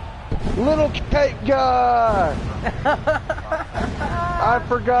 Little cape guy. I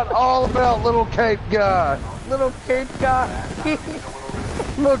forgot all about little cape guy. Little cape guy.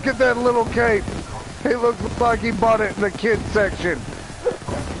 Look at that little cape. He looks like he bought it in the kids section.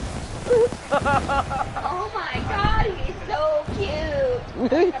 Oh my god, he's so cute.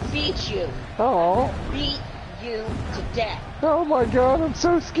 I'm gonna beat you. Oh. Beat you to death. Oh my god, I'm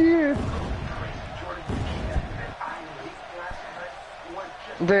so scared.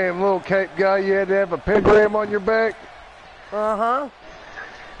 Damn, little cape guy, you had to have a pentagram on your back? Uh-huh.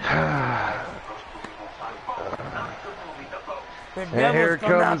 The And devil's here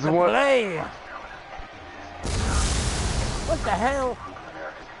coming out comes to one. play. What the hell?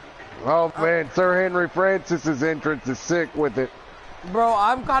 Oh man, Sir Henry Francis's entrance is sick with it. Bro,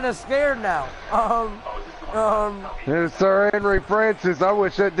 I'm kind of scared now. There's Sir Henry Francis. I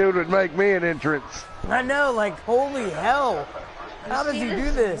wish that dude would make me an entrance. I know, like, holy hell. How does See he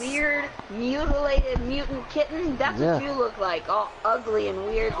do this? Weird, mutilated mutant kitten? That's Yeah. what you look like. All ugly and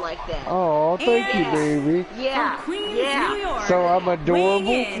weird like that. Oh, thank you, Yeah. baby. Yeah. From Queens, yeah. New York. So I'm Weighing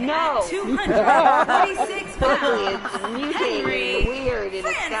adorable? in No. at 246 Ugly pounds, and mutated Henry and weird, and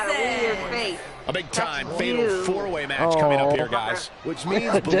it's got a weird Francis. face. A big time That's fatal you. 4-way match coming up here, guys. Which means,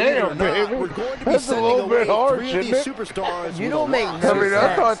 believe it or Damn, not, baby. we're going to be That's a sending little bit away harsh, 3 of these isn't it? superstars You with don't a make loss. no I mean, I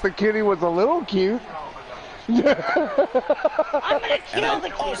sense. thought the kitty was a little cute. I'm gonna And kill the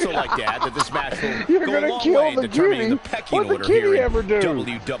I'd also kid. like to add that this match will You're go gonna a long kill way in the determining kitty? the pecking What'd the order kitty here in ever do?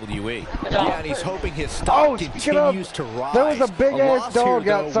 WWE. Yeah, and he's hoping his stock Oh, speaking continues of, to rise. there was a big-ass loss dog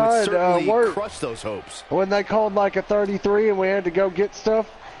here, though, would outside, certainly work. crush those hopes. When they called like a 33 and we had to go get stuff,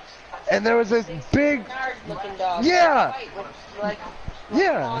 and there was this big, Looking dog. Yeah. White with, like,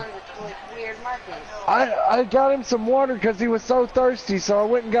 Yeah. arms with weird markings. I got him some water because he was so thirsty, so I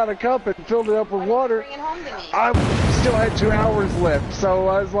went and got a cup and filled it up with water. Bring it home to me. I still had 2 hours left, so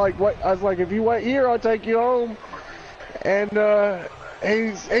I was like, "What?" I was like, "If you wait here, I'll take you home." And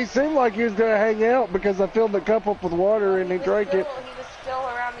he seemed like he was gonna hang out because I filled the cup up with water and he drank it. He was still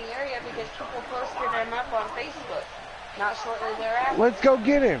around the area because people posted him up on Facebook. Not shortly thereafter. Let's go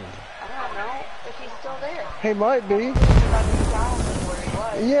get him. I don't know if he's still there. He might be. About the calendar where he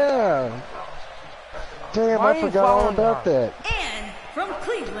was. Yeah. Damn, Why are I you forgot all following about her? that. And from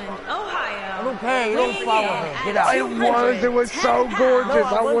Cleveland, Ohio. Okay, you don't weighing follow in her. at Get out. It was so 210 gorgeous.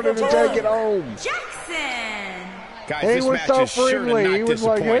 pounds, I wanted to take it home. Jackson. Guys, He this was match so is sure to friendly. not He was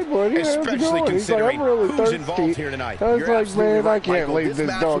like, disappoint, hey, buddy, how's it especially going? He's like, considering I'm really who's thirsty. involved here tonight. I was You're like, absolutely man, I right, can't Michael. leave this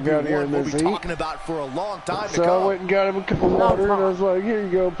match dog will be out here one in we'll this be heat. talking about for a long time to So I come. went and got him a cup of water, and I was like, here you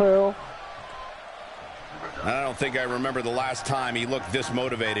go, pal. I don't think I remember the last time he looked this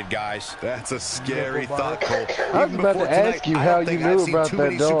motivated, guys. That's a scary thought, Cole. I was Even about to before tonight, ask you I how don't you think knew I've seen about too that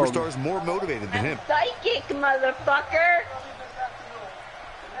many dog. superstars more motivated than him. Psychic, motherfucker.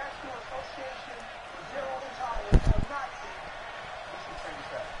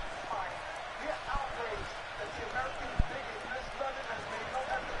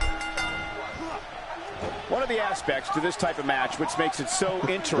 One of the aspects to this type of match which makes it so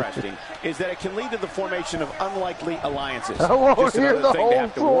interesting is that it can lead to the formation of unlikely alliances. I won't Just hear another the thing to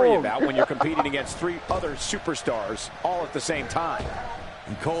have to whole worry song. about when you're competing against 3 other superstars all at the same time.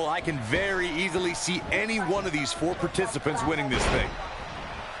 And Cole, I can very easily see any one of these 4 participants winning this thing.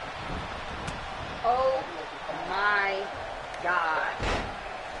 Oh my God.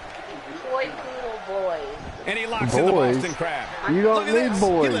 Toy Poodle Boys. And he locks in the Boys? Boston Crab. You don't Look at need this.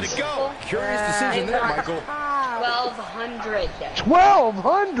 boys. He let it go. Curious decision there, Michael. 1,200.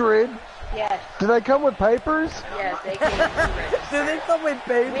 1,200? Yes, Do they come with papers? yes, they came hundreds. Do they come with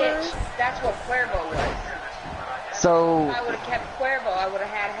papers? Which, that's what Cuervo was. So, If I would have kept Cuervo, I would have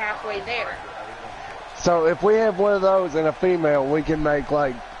had halfway there. so if we have one of those and a female, we can make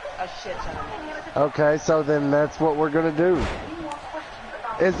like, A shit ton of money. okay, so then that's what we're going to do.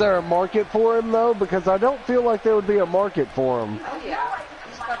 Is there a market for him, though? Because I don't feel like there would be a market for him. Oh yeah.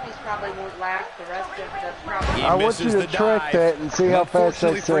 These puppies probably won't last the rest of the probably. I want you to track that and see how fast they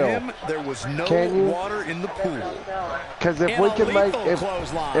Unfortunately for sell. him, there was no Can you? water in the pool. Because if And we a can make, lethal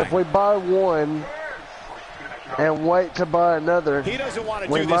clothesline. if we buy one and wait to buy another, He doesn't want to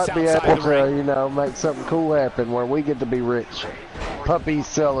we do this might be outside able the to, ring. you know, make something cool happen where we get to be rich. Puppy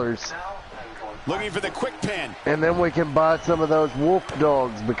sellers. Looking for the quick pin. And then we can buy some of those wolf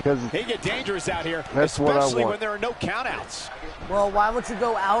dogs because They get dangerous out here, That's what I especially want. when there are no countouts. Well, why don't you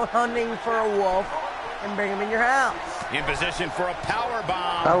go out hunting for a wolf and bring him in your house? In position for a power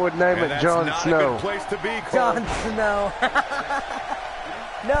bomb. I would name And it that's Jon not a Snow. good place to be, Cole. Jon Snow.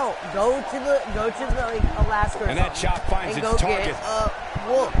 No, go to the like, Alaska or And that something chop finds and its go target. get a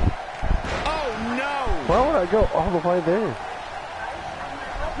wolf. Oh no! Why would I go all the way there?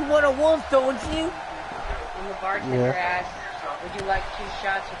 You want a wolf, don't you? And the bartender Yeah. asked, would you like 2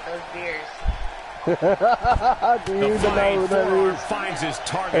 shots with those beers? Do The you even know flying who that forearm is? finds his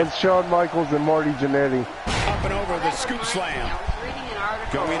target. It's Shawn Michaels and Marty Jannetty. Up and over the scoop I slam. was reading an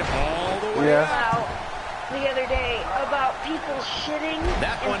article Going all the way Yeah. out. about the other day about people shitting.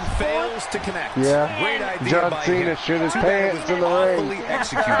 That in one sports. fails to connect. Yeah. Great idea John by Cena him. shit his Too bad it pants was in the awfully ring.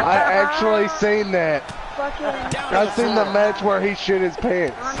 executed. I actually seen that. Fucking I seen the match where he shit his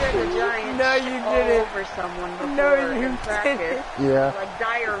pants. Andre the Giant No, shit you all didn't. over someone before No, you in practice. didn't. Yeah. Like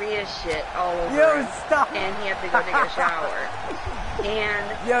diarrhea shit all over Yo, him. stop. And he had to go take a shower. And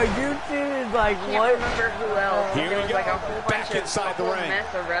Yo, you two is like, I can't what? remember who else. Here There we was go. like a whole Back bunch inside the of ring.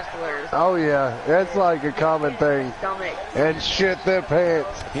 mess of wrestlers. Oh yeah, that's like a common thing. Stomach. And shit their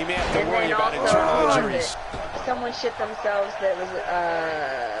pants. He may have to And worry then about also, internal injuries. someone shit themselves that was,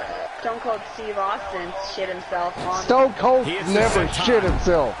 Stone Cold Steve Austin shit himself on. Stone Cold He is the never senton. shit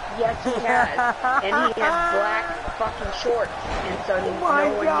himself. Yes, he has. And he had black fucking shorts. And so my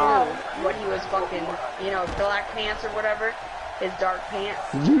no one God. knew what he was fucking, black pants or whatever. His dark pants.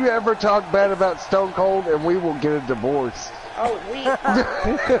 You ever talk bad about Stone Cold and we will get a divorce. Oh, we. We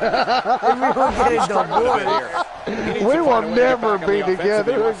will get a divorce. We will never be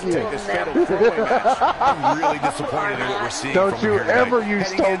together again. I'm really disappointed in what we're seeing Don't from you him here tonight. ever use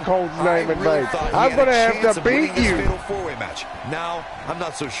And Stone again, Cold's name I in really vain. thought he I'm had gonna a have chance to of winning beat this you. fatal 4-way match. Now, I'm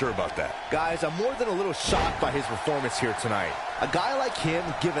not so sure about that. Guys, I'm more than a little shocked by his performance here tonight. A guy like him,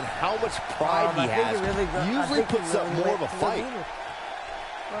 given how much pride he I think has, he really I usually think he puts up really more of a went to the fight. Venus.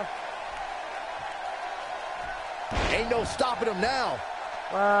 Ain't no stopping him now.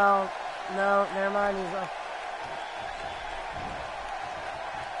 Well, no, never mind. He's up.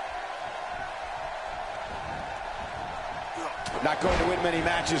 Not going to win many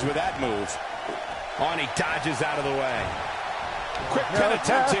matches with that move. On, he dodges out of the way. Quick pin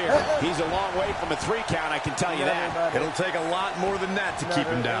attempt here. He's a long way from a 3 count, I can tell you that. It'll take a lot more than that to keep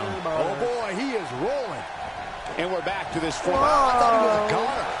him down. Oh boy, he is rolling. And we're back to this Oh, form. I thought he was a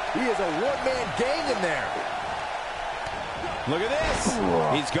goner. He is a one-man gang in there. Look at this.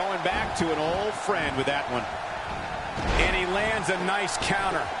 He's going back to an old friend with that one. And he lands a nice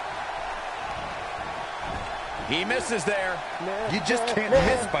counter. He misses there. You just can't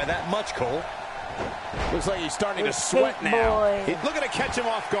miss by that much, Cole. Looks like he's starting to sweat now. Looking to catch him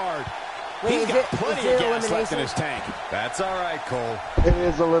off guard. Wait, He's got plenty of gas left in his tank. That's all right, Cole. It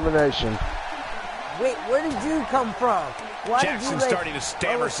is elimination. Wait, where did you come from? Why Jackson's did you, like, starting to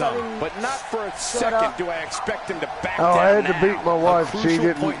stammer some, but not for a second up. do I expect him to back Oh, down I had to now. beat my wife. She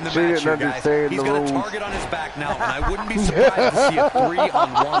didn't Here, understand He's the got rules. a target on his back now, and I wouldn't be surprised to see a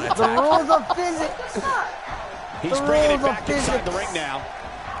 3-on-1 attack. The rules of physics. He's bringing it back inside the ring now.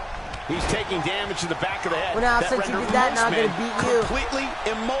 He's taking damage to the back of the head. Well, now, that since you rendered did that, now I'm most gonna men beat you. completely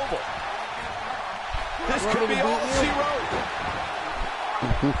immobile. This Want could me be to all beat you?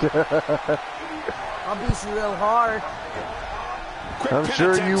 zero. I'll beat you real hard. I'm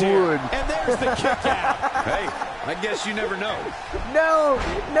sure you would. And there's the kick out. Hey, I guess you never know. No,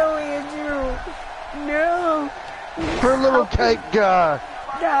 Andrew. No. For a little cake guy.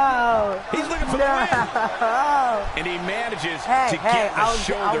 No. He's looking for the win. And he manages to get the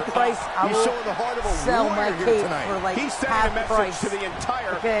shoulder up. He's showing the heart of a sell my warrior here cake tonight. for like He's sending half a message price. to the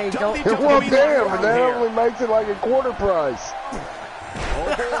entire Okay, Well, damn, and that here. only makes it like a quarter price.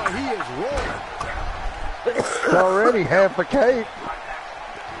 Oh, boy, he is rolling. It's already half a cake.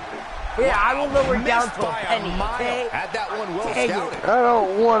 Yeah, I will lower it down Missed to a by penny, mile. okay? Had that one well Dang it. scouted. I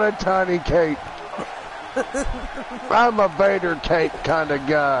don't want a tiny cake. I'm a Vader cake kind of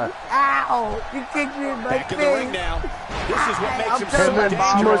guy. Ow! You kicked me in my Back face. in the ring now. This is what makes I'm him telling so And then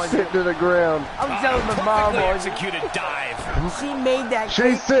my mom smushed it to the ground. I'm telling my mom. Perfectly executed dive. She made that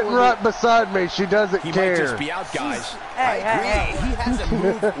cake She's sitting for me. right beside me. She doesn't He care. might just be out, guys. Hey. He hasn't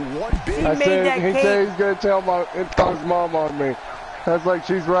moved one bit. I made said, that he cake. said he's going to tell his mom on me. I was like,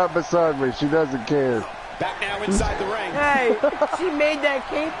 she's right beside me. She doesn't care. Back now inside the ring. Hey, she made that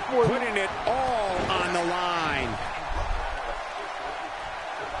cake for me. Putting it all on the line.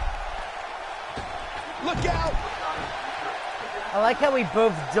 Look out! I like how we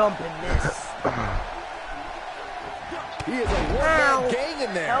both jump in this. He is a Ow. one-man gang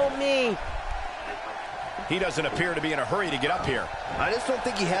in there. Help me. He doesn't appear to be in a hurry to get up here. I just don't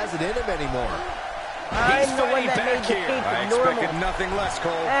think he has it in him anymore. I'm the one fighting that made back the here. cake I normal. expected nothing less,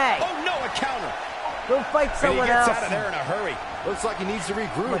 Cole. Hey, Oh no, a counter! go fight And he someone gets else. out of there in a hurry. Looks like he needs to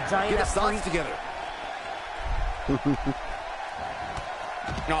regroup. Vagina Get his thoughts freak. together.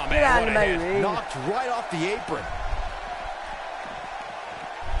 Oh man, Get out what of a my hit. ring. Knocked right off the apron.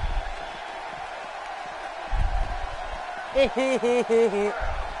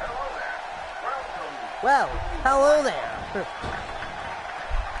 Well, hello there.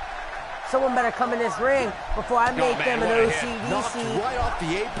 Someone better come in this ring before I make man, them an what a hit. Knocked OCDC. right off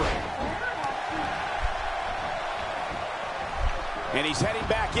the apron. And he's heading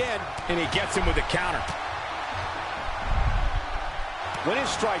back in, and he gets him with a counter. When his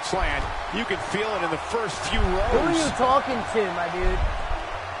strikes land, you can feel it in the first few rows. Who are you talking to, my dude?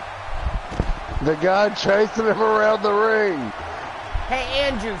 The guy chasing him around the ring. Hey,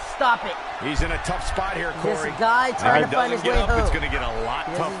 Andrew, stop it. He's in a tough spot here, This Corey. guy trying If to he find doesn't his get way up, home. it's going to get a lot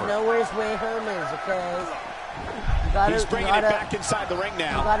He doesn't tougher. know where his way home is, okay? You gotta, He's bringing it back inside the ring You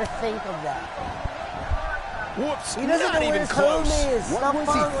now. gotta think of that. Whoops, He doesn't not know where even his home close. is. What Stop was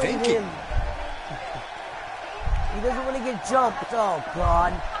he following thinking? him. He doesn't want to get jumped. Oh,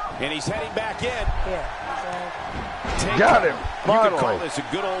 God. And he's heading back in. Here. Take Got cover. him, You could call finally. this a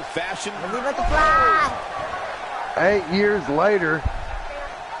good old-fashioned... Leave it to fly. 8 years later.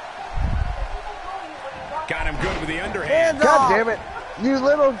 Got him good with the underhand. Hands God off. damn it. You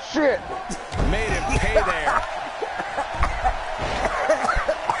little shit. Made him pay there.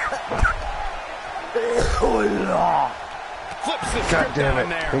 Flips the God script damn down it.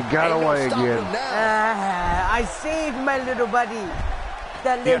 there. He got Ain't no away stopping again. him now. I saved my little buddy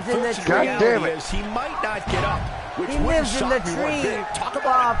that lives in the unfortunate tree. God damn it. is he might not get up, which He wouldn't lives in the shock me one tree. bit. Talk Far,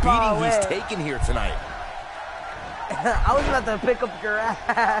 about a far beating he's away. taking here tonight. I was about to pick up your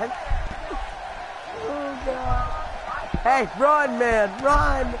ass. Oh, God. Hey, run, man.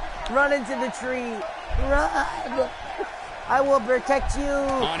 Run. Run into the tree. Run. I will protect you.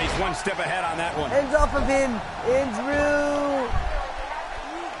 On, he's one step ahead on that one. Hands off of him. Andrew.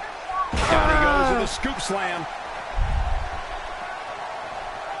 Down he goes with a scoop slam.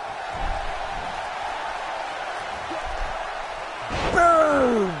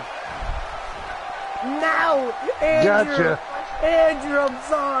 Boom. Now, Andrew. Gotcha. Andrew, I'm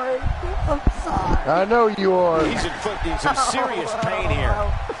sorry. I'm sorry. I know you are. He's inflicting some serious pain here.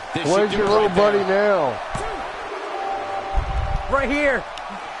 This should Where's do your it little right buddy there. now? Right here.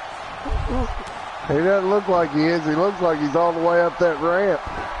 He doesn't look like he is. He looks like he's all the way up that ramp.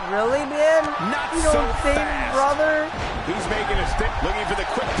 Really, man? Not You so don't think, fast. brother? He's making a stick, looking for the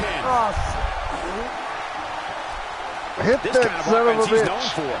quick pin. Oh, Hit This that kind of son of a offense he's known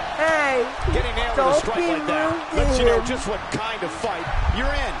bitch. for. Hey, Getting nailed with a don't strike be like that rude to lets you know him. just what kind of fight you're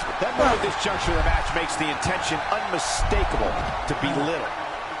in. That move at this juncture of the match makes the intention unmistakable to belittle.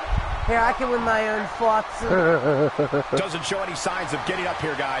 Here, I can win my own thoughts. Doesn't show any signs of getting up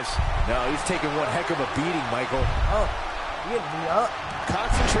here, guys. No, he's taking one heck of a beating, Michael. Oh, you get me up.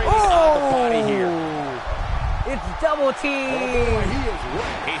 Concentrating on the body here. It's double team. Oh, boy, he is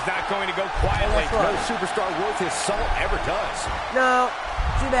right. He's not going to go quietly. That's right. No superstar worth his salt ever does. No,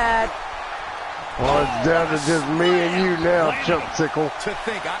 too bad. Well, it's down to just me and you now, Chump Sickle. To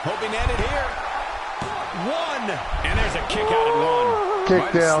think, I'm hoping to end it here. One, and there's a kick out at one.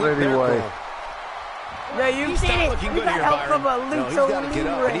 Kicked out anyway. No, you He's did not it. looking You good got here, help from a Byron. No, he's Lucha got to get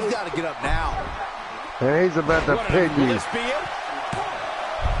up, and he's Libre. got to get up now. And he's about to pin Will you. this be it?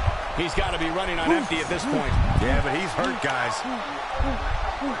 He's got to be running on empty at this point. Yeah, but he's hurt, guys.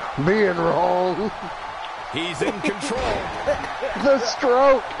 Being wrong. He's in control. The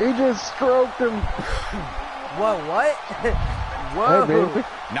stroke. He just stroked him. Whoa, what? Whoa. Hey, baby.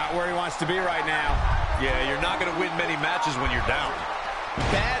 Not where he wants to be right now. Yeah, you're not going to win many matches when you're down.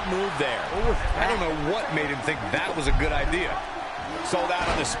 Bad move there. I don't know what made him think that was a good idea. Sold out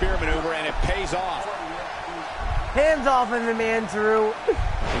on the spear maneuver, and it pays off. Hands off of the man, Drew.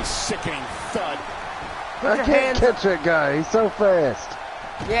 A sickening thud. I can't catch that guy. He's so fast.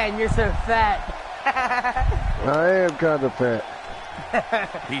 Yeah, and you're so fat. I am kind of fat.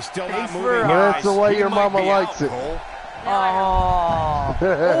 He's still not Thanks moving, for, But guys. that's the way He your might mama be likes out, it. Cole. Oh.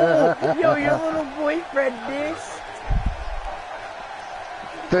 Oh, yo, your little boyfriend this.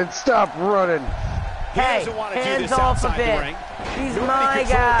 Then stop running. He Hey, doesn't want to do hands this off outside a the bit. ring. He's Nobody my controls-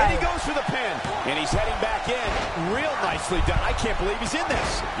 guy. And he goes for the pin. And he's heading back in. Real nicely done. I can't believe he's in this.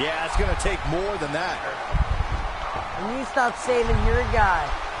 Yeah, it's going to take more than that. And you stop saving your guy.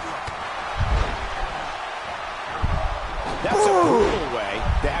 That's a brutal way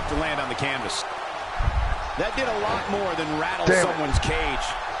to have to land on the canvas. That did a lot more than rattle Damn it. someone's cage.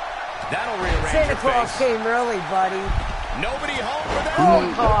 That'll rearrange Santa your Claus face. came early, buddy. Nobody home for that. Oh,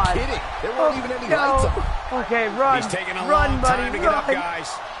 God. No kidding. There weren't even any no. lights on. Okay, run. He's taking a run, long buddy, time to run. get up, guys.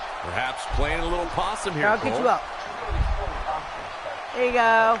 Perhaps playing a little possum here, Here, I'll get Cole. you up. There you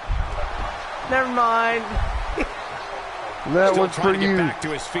go. Never mind. That Still was trying for to get you. back to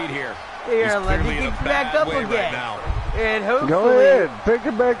his feet here. Here, He's let me clearly in get a you back bad up way again. right now. And hopefully... Go ahead. Pick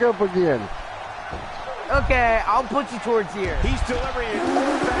it back up again. Okay, I'll put you towards here. He's delivering an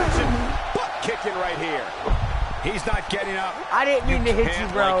old-fashioned butt kicking right here. He's not getting up. I didn't mean to hit you,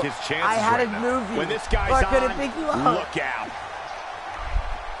 can't bro. like his chances I had right to now. move you. When this guy's so I couldn't on, pick you up. look out.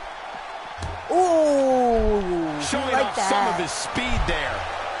 Ooh. Showing like off that. some of his speed there.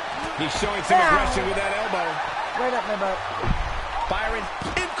 He's showing some Ow. aggression with that elbow. Right up my butt. Byron,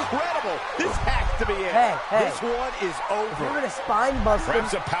 incredible. This has to be it. Hey, hey. This one is over. You're going to spine bust him.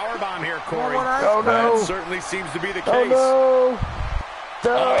 Perhaps a powerbomb here, Corey. You know what Oh, no. That certainly seems to be the case. Oh, no.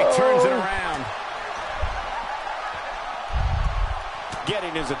 No. Oh, he turns it around.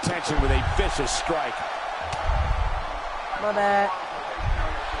 Getting his attention with a vicious strike. My bad.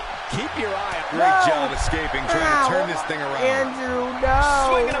 Keep your eye on. Great No. job escaping, trying Ow. to turn this thing around. Andrew, no.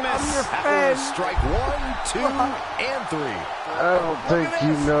 Swing and a miss. I'm your That friend. was strike 1, 2, and 3. I don't think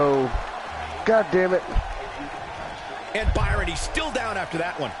you know. God damn it. And Byron, he's still down after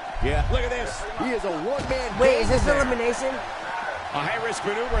that one. Yeah. Look at this. He is a one-man Wait, is game this in there. elimination? A high-risk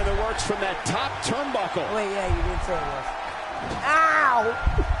maneuver in the works from that top turnbuckle. Wait, yeah, you did say it was. Ow!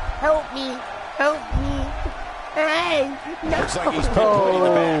 Help me! Help me! Hey! No! Looks like he's pinpointing the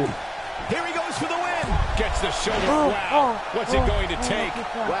Oh. back. Here he goes for the win. Gets the shoulder. Oh, Wow. oh, What's it going to oh, take? good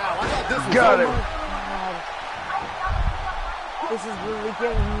job. Wow, I thought this was Got over. him. This is really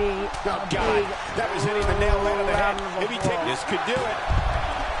getting me. Oh, God. That was hitting the nail right on the head. Maybe take this could do it.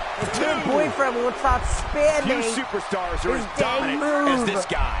 If your boyfriend won't stop Few spamming, superstars are his as dang dominant as move. this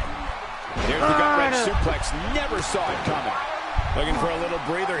guy. There's the gut-wrench suplex. Never saw it coming. Looking for a little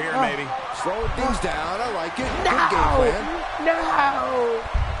breather here, maybe. Slowing things down. I like it. Good game No! plan. No!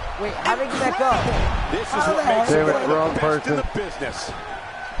 Wait, how did I get back up? This is How what the makes heck? him Damn it, one of wrong the best in person. the business.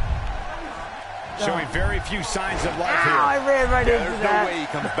 Showing very few signs of life Ow, I here. ran right Yeah, into there's that. no way he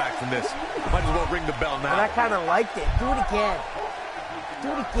comes back from this. Might as well ring the bell But I now. kind of liked it. Do it again. Do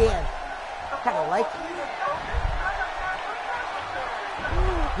it again. Kind of like it.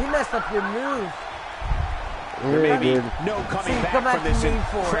 You messed up your move. Yeah, Maybe dude. no So coming you back come from back to this me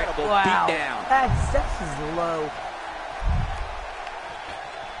for it. incredible Wow. beatdown. That's just low.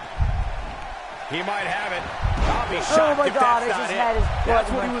 He might have it. I'll be shocked Oh my if God, I that's just not had it. his butt That's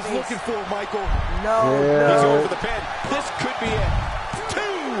in what my he was face. looking for, Michael. No, Yeah. He's no. going for the pin. This could be it. 2!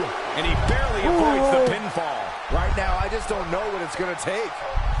 And he barely avoids the pinfall. Right right now. I just don't know what it's going to take.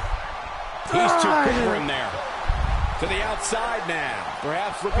 He's too quick for him there. To the outside now.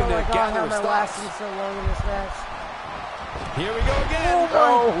 Perhaps looking Oh my to God, gather how his am I thoughts. lasting so long in this match? Here we go again.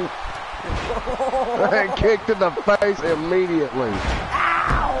 And kicked in the face immediately.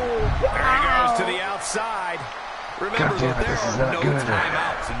 There he goes to the outside. Remember, God damn it, there this is are not no good.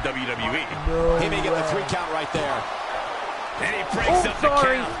 timeouts in WWE. He may get the 3 count right there. And he Oh, breaks up the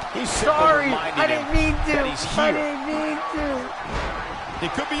sorry. count. He's Sorry, reminding I didn't him mean to. that he's here. I didn't mean to.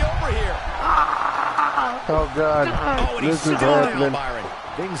 It could be over here. Oh God, Oh, and this he's is still down, happening. Byron.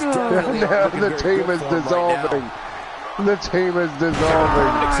 Things definitely Now aren't looking the very team good is for him right dissolving. now. The team is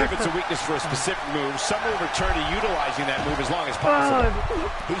dissolving. Exhibits a weakness for a specific move. Some will return to utilizing that move as long as possible.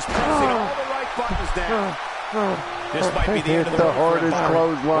 He's pressing all the right buttons now. This might be the end of the road for hardest Byron.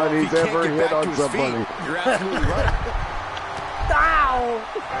 clothesline Well, if he's he can't ever get hit back on to his somebody. feet, you're absolutely right. Ow!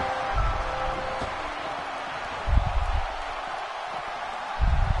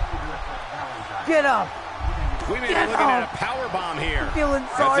 Get up! We may be looking at a power bomb here. I'm feeling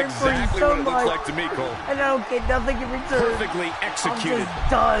sorry That's for you exactly so what it looks much. like to me, Cole. And I don't get nothing in return. Perfectly executed. I'm just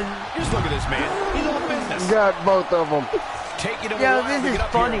done. Just look at this man. He's all business. Got both of them. Taking him a Yo, while this to is get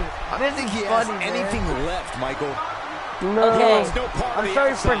up funny. here. I don't think he has anything man. left, Michael. No. Okay, There's no part I'm of the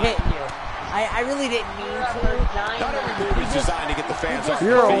sorry for outside. hitting you. I really didn't mean to. Not every move is designed to get the fans off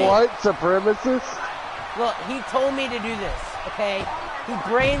You're their a feet. white supremacist? Look, he told me to do this, okay? He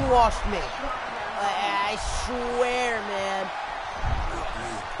brainwashed me. I swear, man.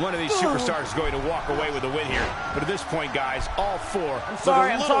 One of these superstars is going to walk away with a win here. But at this point, guys, all 4 I'm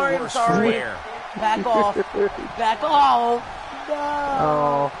sorry, look a I'm little sorry, I'm worse sorry. for wear. Back off. Back off. No.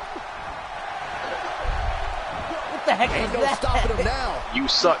 Oh. What the heck Ain't was no that? stopping him now. You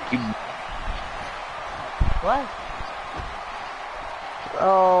suck, you. What?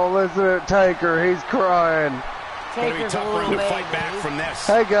 Oh, listen to Taker. He's crying. Going to be Taker's tough a for him little to fight late, back dude. from this.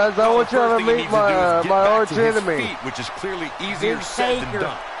 Hey guys, I want y'all to meet my arch enemy. Which is clearly easier Big said than Taker.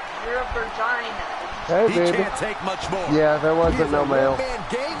 done. You're a vagina. Hey, He baby. can't take much more. Yeah, there wasn't no mail. One-man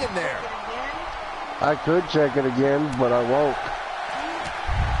gang in there. I could check it again, but I won't.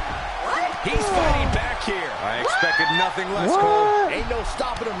 He's fighting back here. I expected nothing less, What? Cole. Ain't no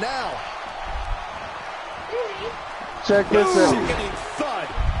stopping him now. Check this out. Sickening thud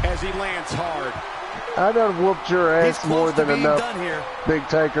as he lands hard. I done whooped your He's ass more close to than being enough, done here. Big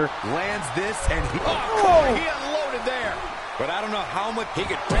Taker. Lands this and he... Oh, Cole, he unloaded there. But I don't know how much he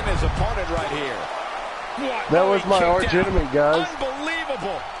could pin his opponent right here. What? That Oh, was he my kicked arch out. enemy, guys.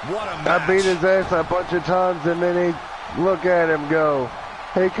 Unbelievable. What a match. I beat his ass a bunch of times, and then he, look at him go.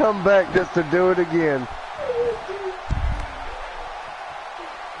 He come back just to do it again.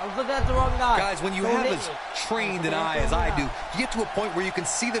 I was looking at the wrong guy. Guys, when you Don't have hit as me. trained an eye as I do, you get to a point where you can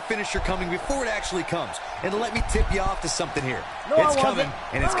see the finisher coming before it actually comes. And let me tip you off to something here. No, It's I coming,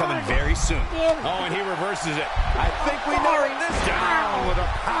 wasn't. and it's coming very soon. Damn it. Oh, and he reverses it. I think we know it this down with a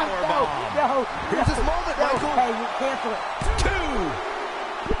power bomb. No. Here's his moment, No, Michael. hey, you cancel it. 2.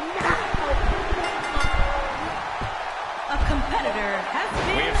 A competitor has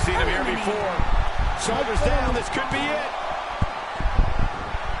been We have seen him here eliminated. before. Shoulders down. This could be it.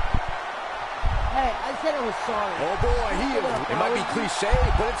 Hey, I said I was sorry. Oh boy, he is. It might be cliche,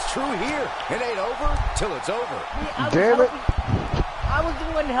 but it's true here. It ain't over till it's over. I was Damn it. I was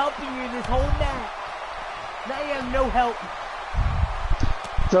the one helping you this whole match. Now you have no help.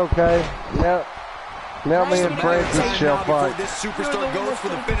 It's okay. Now me and Matter of Francis time shall now before fight. this superstar goes for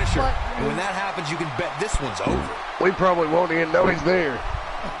the finisher. And when that happens, you can bet this one's over. We probably won't even know he's there.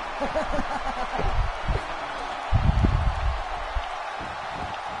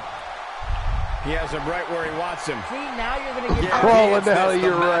 He has him right where he wants him. See, now you're going to get... Yeah. Crawling He hits out of this,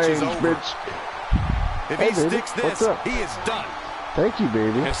 your the match range, is over. bitch. If Hey, he baby, sticks what's this, up? he is done. Thank you,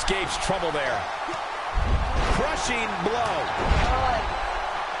 baby. Escapes trouble there. Crushing blow.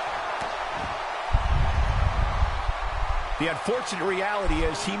 The unfortunate reality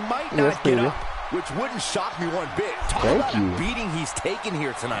is he might not Yes, get baby. up. Which wouldn't shock me one bit. Talk Thank about you. a beating he's taken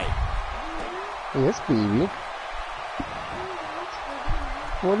here tonight. Yes, baby.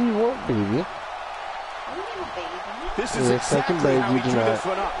 What do you want, baby? This is Yes, I can exactly beg how you he drew tonight. this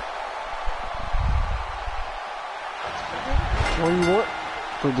one up. What do you want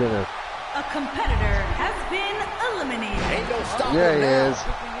for dinner? A competitor has been eliminated. Ain't no stopping Yeah, him he now. is.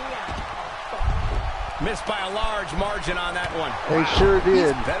 Missed by a large margin on that one. He sure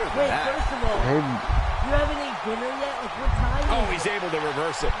did. Better than Wait, that. first of all, Hey, you haven't ate dinner yet? Like, what time Oh, is it? he's able to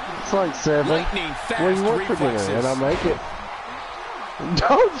reverse it. it's like 7. Lightning What do you fast want for dinner? reflexes. And I'll make it.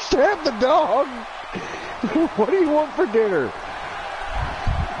 Don't stab the dog. What do you want for dinner?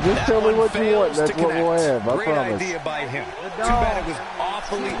 Just tell me what you want. That's what we'll have. I Great promise. idea by him. Too bad it was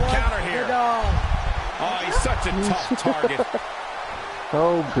awfully Counter here. Oh, he's such a tough target.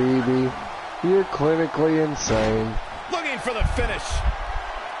 Oh, BB, you're clinically insane. Looking for the finish.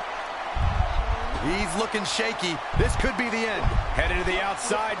 He's looking shaky. This could be the end. Headed to the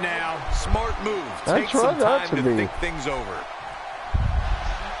outside now. Smart move. I Take try some not time to to be. think things over.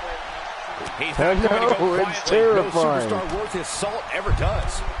 He's I not going to go know, it's quietly. terrifying. No superstar worth his salt ever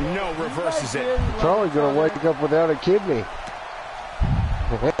does. No reverses it. Probably gonna wake up without a kidney.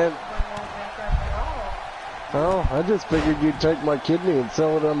 Oh, I just figured you'd take my kidney and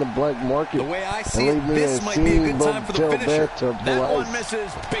sell it on the black market. The way I see and it, leave me this a might be a good steamboat time for the till finisher. bathtub full That of one ice.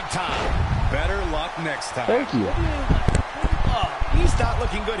 misses big time. Better luck next time. Thank you. He's not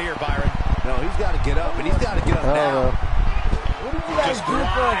looking good here, Byron. No, he's got to get up, and he's got to get up now. Just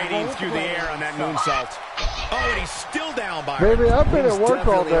gliding through the air on that moonsault. Oh, and he's still down, Byron. Baby, I've been He's at work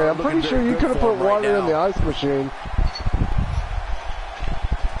all definitely day. I'm looking pretty sure very you good could have for put him right water in the now. ice machine.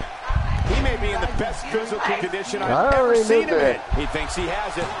 He may be in the best physical condition I I've ever already seen knew him in. that. He thinks he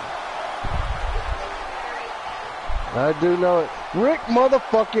has it. I do know it. Rick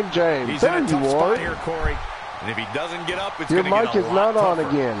motherfucking James. He's There in a you tough are. spot here, Corey. And if he doesn't get up, it's Your going to mic get a is lot not on tougher.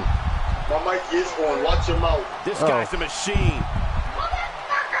 again. My mic is on. Watch your mouth. This guy's a machine.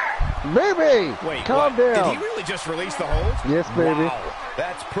 Baby, Wait, calm what? down. Did he really just release the hold? Yes, baby. Wow,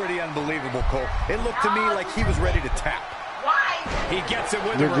 that's pretty unbelievable, Cole. It looked to me like he was ready to tap. He gets it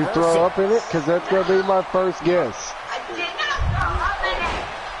with Did the you reversal. throw up in it? Because that's going to be my first guess.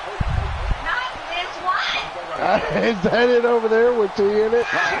 Is that it over there with tea in it?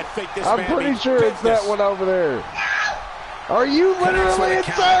 I think this I'm man pretty means sure it's that business. one over there. Are you literally Connects with a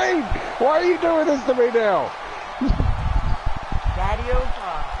insane? Why are you doing this to me now? Daddy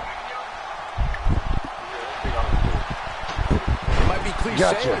O'Connor. It might be cliche,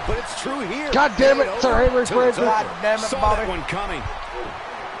 Gotcha. but it's true here. God damn it, Sir Henry Francis. God damn it, Saw Bobby. that one coming.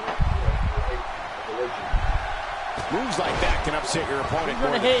 Moves like that can upset your opponent. Who's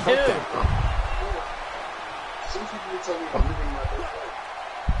gonna more than hit hurt who? them.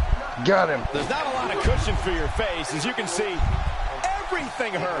 Got him. There's not a lot of cushion for your face. As you can see,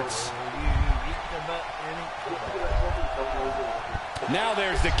 everything hurts. Now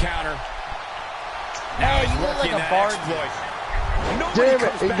there's the counter. Now Hey, he's you look like working a that bard. exploit. Nobody Damn it,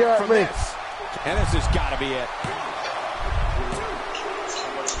 comes he back got from me. this. And this has got to be it.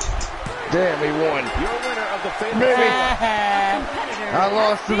 Damn, he won. Your winner of the fatal Baby. Competitor I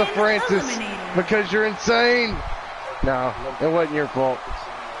lost to the has been Francis eliminated. because you're insane. No, it wasn't your fault.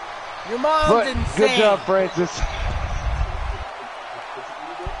 Your mom's But insane. good job, Francis.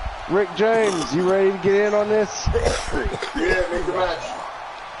 Rick James, you ready to get in on this? Yeah, make the match.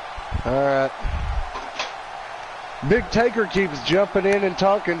 All right. Big Taker keeps jumping in and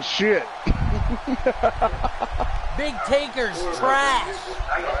talking shit. Big Taker's trash.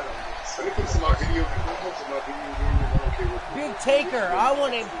 Let me put some of my video. Big Taker. I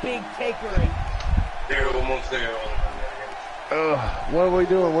want a Big Taker. What are we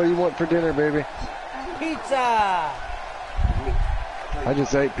doing? What do you want for dinner, baby? Pizza. I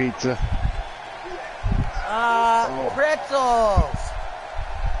just ate pizza. Pretzels.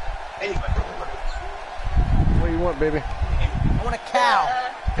 What do you want, baby? I want a cow.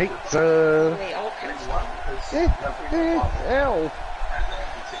 Pizza. Ow.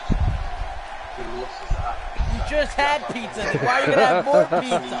 You just had pizza. Then why are you gonna have more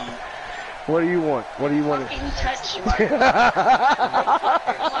pizza? What do you want? What do you want? Fucking touch me. And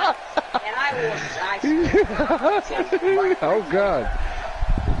I will. Oh God.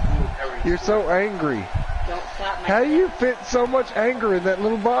 You're so angry. Don't slap my How do you fit so much anger in that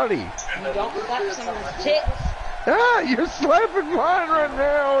little body? You don't slap someone's tits. Ah, you're slapping mine right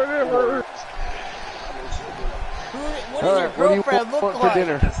now and it hurts. What All does right, your what do you girlfriend want look for like?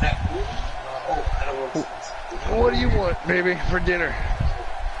 dinner? What do you want, baby, for dinner?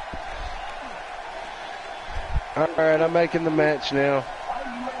 All right, I'm making the match now.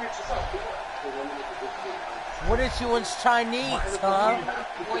 What if she wants Chinese, huh?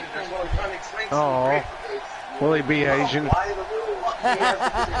 Oh, will he be Asian?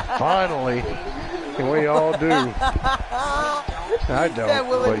 Finally, we all do. I don't,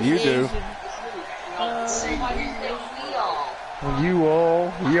 but you do. You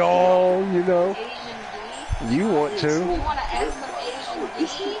all, y'all, you know. You want to. You want to add some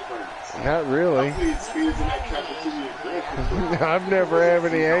Asian D? Not really. I've never had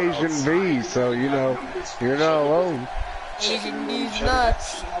any Asian V, so you know, you're not alone. Asian D's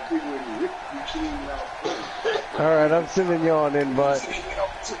nuts. All right, I'm sending y'all an invite.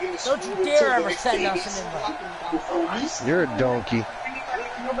 Don't you dare ever send us an invite. You're a donkey.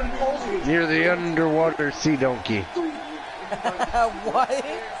 You're the underwater sea donkey. What?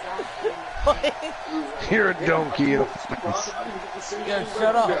 What? You're a donkey. Yo,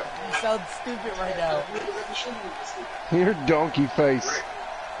 shut up. You sound stupid right now. You're donkey face.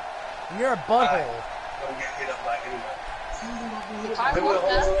 You're a butthole. If I woke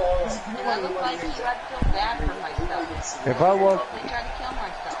up and I look like you, I'd feel bad for myself. If I woke, I tried to kill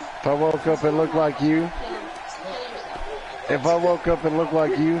myself. if I woke up and looked like you, if I woke up and looked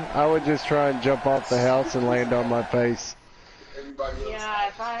like you, I would just try and jump off the house and land on my face. Yeah,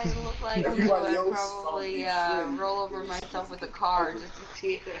 if I look like you, I'd probably roll over myself with a car just to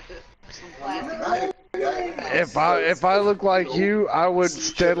see some plastic. If I look like you, I would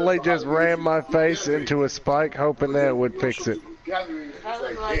steadily just ram my face into a spike, hoping that would fix it.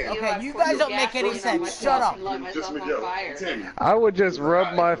 Okay, you guys don't make any sense. Shut up. I would just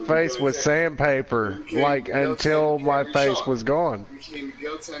rub my face with sandpaper, like, until my face was gone.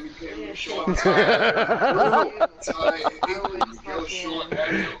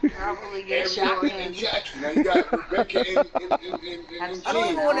 I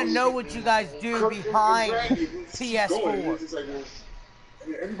don't even want to know what you guys do behind PS4.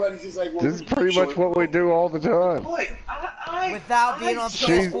 This is pretty much what we do all the time. Without being on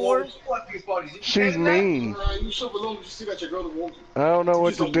PS4? She's mean. I don't know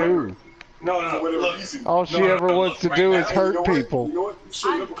what to do. No. All she ever wants to do is hurt people.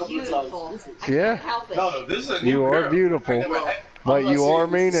 I'm beautiful. Yeah. No, this is a You are beautiful, but you are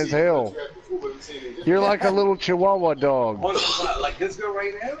mean as hell. You're like a little Chihuahua dog. Like this girl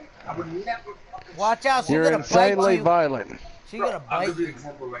right now, I would never. Watch out, she's You're gonna bite insanely you. violent. She's gonna I'll bite give you you. an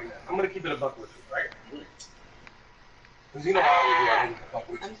example right now. I'm gonna keep it a buck with you, right? Because you know how I was a buck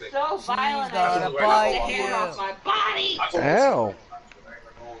with you. I'm so violent, I gonna took bite the hair you. off my body. Ow.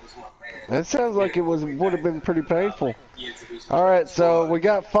 That sounds like it would have been pretty painful. Alright, so we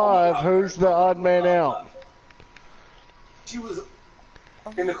got 5. Who's the odd man out? She was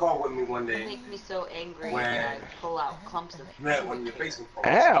in the car with me one It day. makes me so angry When- when I pull out clumps of Man, when your face was falling.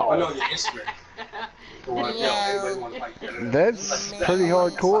 Ow. Oh, no, your Instagram. The one, you know, everybody wanna fight better. That's pretty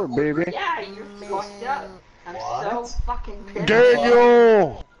hardcore, baby. Yeah, you're fucked up. I'm so fucking pissed.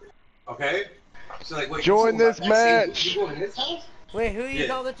 Daniel! Okay? So like, wait, Join you this talking about- match. You going in his house? Wait, who are you Yeah.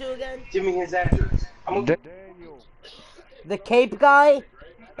 talking to again? Give me his address. I'm gonna The Cape guy?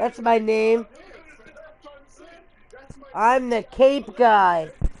 That's my name. I'm the Cape guy.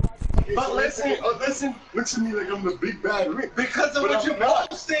 But listen, Looks to me like I'm the big bad Rick. because of what you're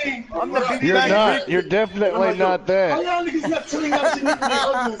posting. I'm the big You're bad not. Rick. You're definitely not How that. y'all niggas not telling us to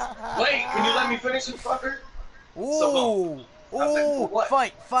others? Wait, can you let me finish this fucker? Ooh. I said for Ooh. what?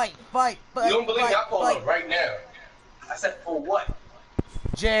 Fight. You don't believe me? I'll call her right now. I said for what?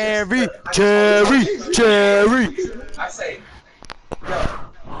 Jerry. I say, yo,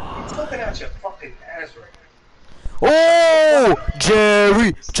 you're talking out your fucking ass right now. Oh!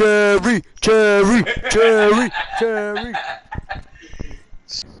 Jerry.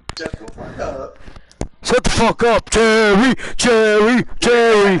 Shut the fuck up. Shut the fuck up, Jerry.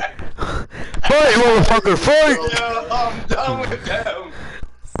 Fight, motherfucker, fight! Yo, I'm done with them.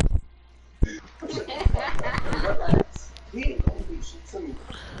 He ain't gonna do shit to me.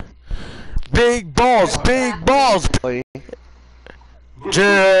 Big balls.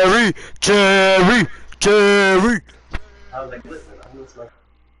 Jerry. I was like, listen, I'm just like,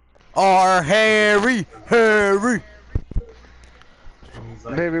 Or Harry.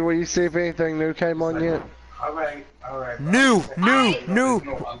 Baby, will you see if anything new came on yet? alright. New. No,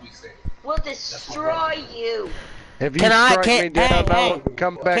 I'm just saying. We'll destroy you. If you Can I- strike can- me down, hey, I'll hey,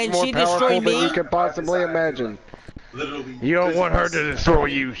 come back can more she destroy powerful than me? you can possibly imagine. Literally. You don't want her to destroy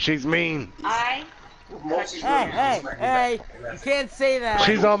you. She's mean. I Hey, you can't say that.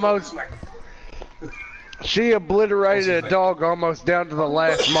 She's almost... She obliterated a dog almost down to the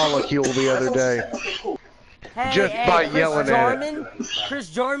last molecule the other day. just by yelling at it. Chris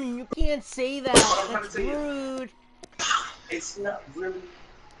Jarman, you can't say that. That's rude. It's not really.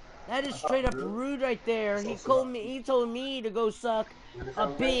 That is straight up rude right there. He told me to go suck a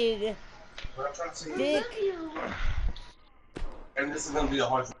big dick. And this is gonna be a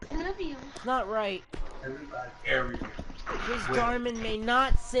hard thing. It's not right. Everybody. Chris Jarman may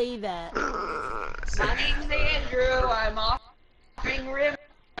not say that. My name's Andrew. I'm offering rib.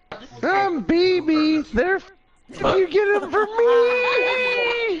 I'm BB. They're you get them for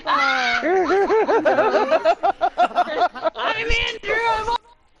me. I'm Andrew. I'm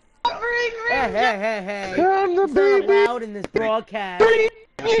offering rib. Hey. I'm the It's not baby. allowed in this broadcast.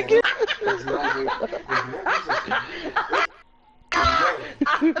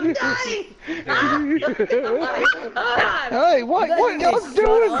 I'm dying. Hey, what y'all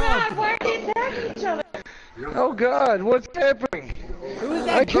doing? God, why are you attacking each other? Oh God, what's happening? Who's I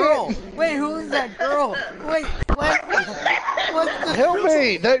that can't- girl? Wait, who's that girl? Wait, what? What's the... Help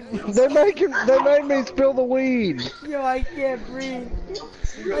me! They made me spill the weed. Yo, I can't breathe.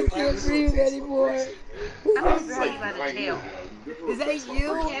 I can't breathe anymore. I'm gonna grab you by the tail. Is that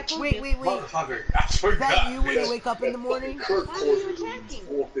you? Wait. Motherfucker, I Is forgot. that you when you wake up in the morning? Kirk Why are calls you me attacking?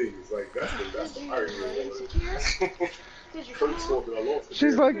 4 things. Like, that's the irony of it. Did you Kirk's talking a lot.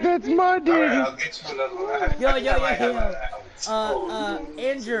 She's like, that's my Alright, daddy. I'll get you another one. Yo.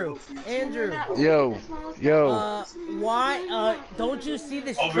 Andrew. Yo. Why? Don't you see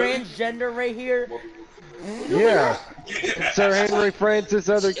this Oh, really? transgender right here? Yeah. Sir Henry Francis,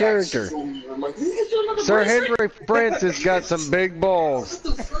 other character. Sir Henry Francis got some big balls.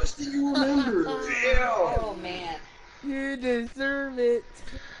 That's the first thing you remember. Oh man. You deserve it.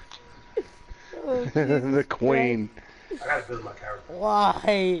 Oh, The Queen. I gotta build my character.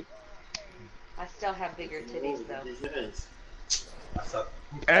 why? I still have bigger titties though. That's up.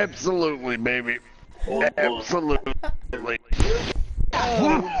 Absolutely, baby. Absolutely.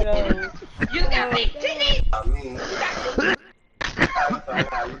 Oh no. You got big titties. I mean,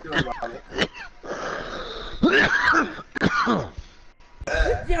 how you doing,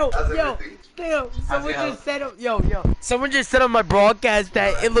 Someone just said on my broadcast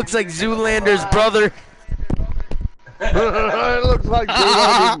that it looks like Zoolander's brother. It looks like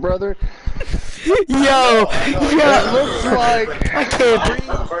Zoolander's brother. Yo, It looks like I can't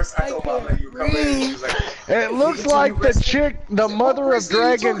breathe. First, I told Mom that you were coming in. She was like, it looks like the mother of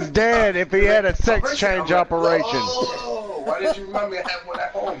Dragon's dad if he had a sex change operation. oh, why did you remind me I have one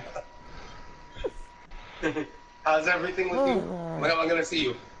at home? How's everything with you? When am I gonna see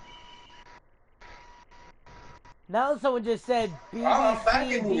you? Now someone just said BBC. I'm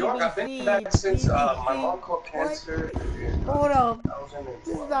back in New York. I've been back since my mom caught cancer. Hold on. I was in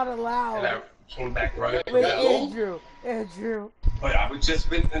This is it. not And allowed. I came back right Wait, now. Andrew. But I've just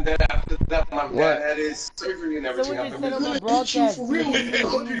been, and then after that, my What? dad had his surgery and everything. Someone I've just said on been my broadcast.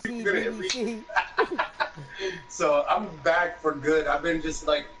 BBC. So I'm back for good. I've been just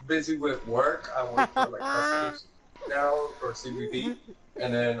like busy with work. I work for like customers now for CBD.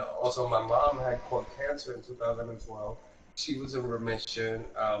 And then also my mom had caught cancer in 2012. She was in remission.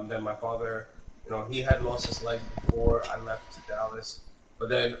 Then my father, he had lost his leg before I left to Dallas. But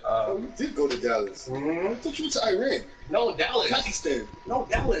then, Oh, you did go to Dallas. I thought you went to Iran. No, Dallas. Pakistan. No,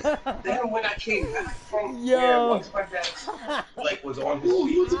 Dallas. Then when I came back from Yo. there, once my dad like was on his Oh,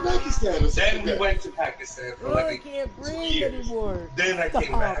 you feet, went to Pakistan. then we went to Pakistan for Oh, I like can't breathe years. anymore. Then I came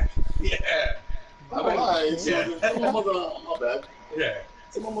Stop. back. Yeah. Oh, alright. So Yeah. tell my mother, my bad. Yeah.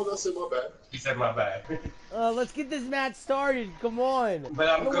 Tell my mother I said my bad. He said my bad. Let's get this match started. Come on. But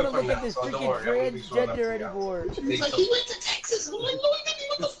I'm I don't good want to for look now, at this so don't freaking worry, I won't be showing up to transgender you. anymore. He's like, he went to Texas. I'm like, no, he didn't. He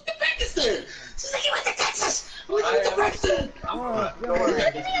went to Pakistan. She's like, he went to Texas. I'm like, he went to Pakistan. Oh, Don't worry,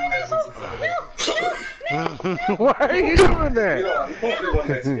 I just do everything. Why are you doing that? I'm the only one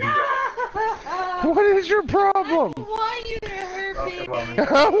that's good. What is your problem? Why you gonna hurt me? Okay, mommy.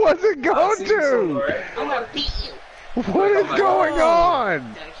 I wasn't I'll going see you soon, to. alright? I'm gonna beat you. What is going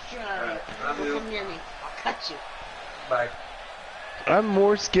on? No, shut up. Don't come near me. I'll cut you. Bye. I'm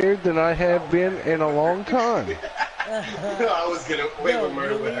more scared than I have been in a long time. I was gonna wait with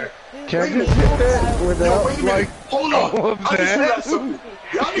murder with her. Can I just hit that without, Wait a minute. like, Hold on. all of I just that? realized something.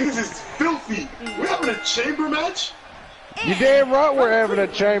 Y'all niggas is filthy. We're having a chamber match? You damn right we're having a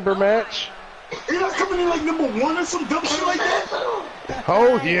chamber match. You're not coming in like number 1 or some dumb shit like that?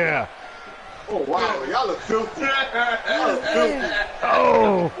 Oh, yeah. Oh, wow. Y'all are filthy. Y'all are filthy.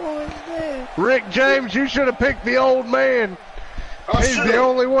 Oh, What is this? Rick James, you should have picked the old man. I He's the should've.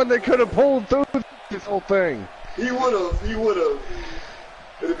 only one that could have pulled through this whole thing. He would've. He would've.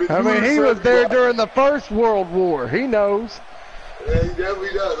 It'd have been I mean, you he and was Fred there Rock. during the First World War. He knows. Yeah, he definitely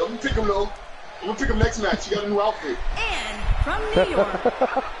does. I'm gonna pick him though. I'm gonna pick him next match. He got a new outfit. And from New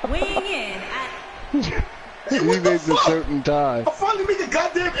York, weighing in at He needs a suit and tie. I finally made the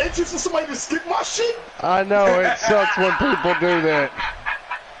goddamn entrance for somebody to skip my shit. I know, it sucks when people do that.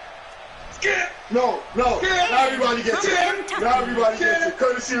 No, not everybody gets it. Not everybody gets it.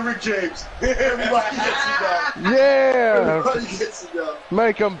 Courtesy of Rick James. Everybody gets it now. Yeah. Everybody gets it now.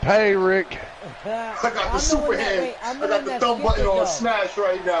 Make them pay, Rick. I got the super hand. I got the thumb button on smash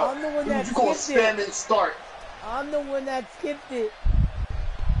right now. I'm the one that You call skipped it. standing start. I'm the one that skipped it.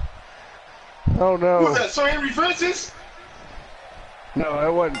 Oh, Who's no. that? Sir Henry Francis? No, that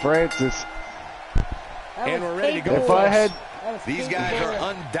wasn't Francis. That And was we're ready to Kate go, If Moore. I had... These guys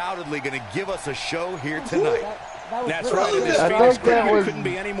are undoubtedly going to give us a show here tonight. That's right. This I Phoenix think that crowd was couldn't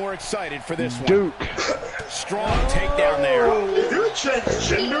be any more excited for this one. Duke. Strong takedown there. Is there a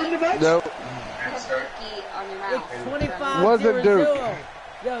transgender in the match? Nope. It's 25 Wasn't Duke.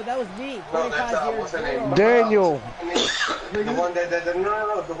 Yo, that was me. No, that's what's her name? Daniel. The one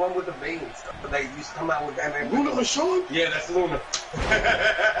no, the one with the veins. They used to come out with that name. Luna Vachon? Yeah, that's Luna.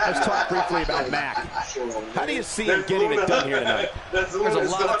 Let's talk briefly about Mac. How do you see him getting it done here tonight? There's a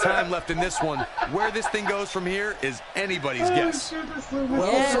lot of time left in this one. Where this thing goes from here is anybody's guess.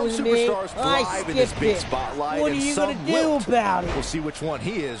 Well, some superstars thrive in this big spotlight, What are and you some gonna do won't. about it? We'll see which one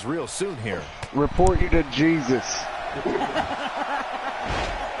he is real soon here. Report you to Jesus.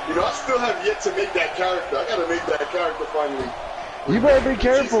 You know, I still have yet to make that character. I gotta make that character finally. You better be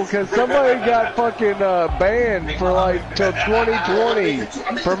careful, because somebody got fucking banned for like till 2020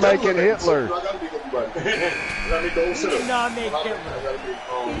 for making Hitler.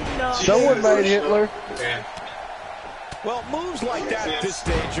 Someone made Hitler. Well, moves like that at this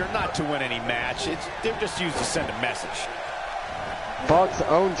stage are not to win any match. They're just used to send a message. Fox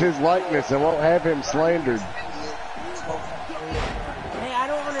owns his likeness and won't have him slandered. Hey, I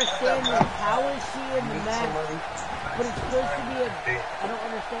don't understand this. How is she in the match? But it's supposed to be a... I don't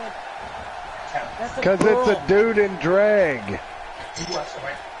understand. That's a Because it's a dude in drag.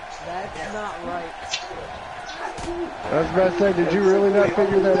 That's not right. I was about to say, did you really not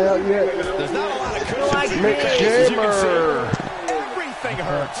figure that out yet? There's not a lot of cushion. Like Mick Jammer. Everything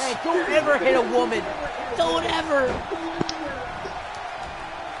hurts. Hey, don't ever hit a woman. Don't ever.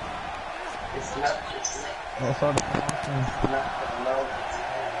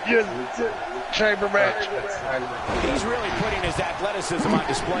 Chamber match. He's really putting his athleticism on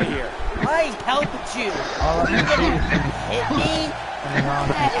display here. I helped you. You're gonna hit me?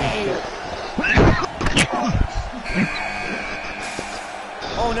 Hey.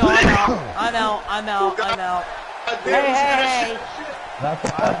 Oh no, I'm out. Hey.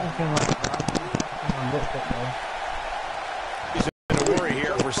 He's a worry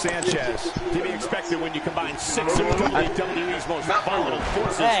here for Sanchez. To be expected when you combine 6 of WWE's most volatile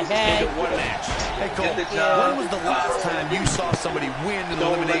forces into one match. Hey Cole, when was the last time you saw somebody win an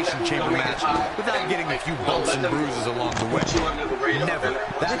Elimination Chamber match without getting a few bumps and bruises along the way? Never.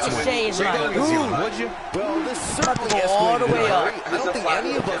 That's when. Would you? Well, this certainly go all the way up. I don't think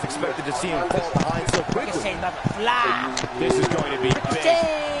any of us expected to see him fall behind so quickly. This ain't about to fly. This is going to be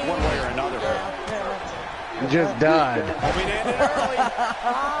big, one way or another. Just died. Hoping to end it early.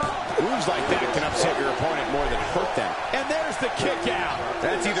 Moves like that can upset your opponent more than hurt them. And there's the kick out.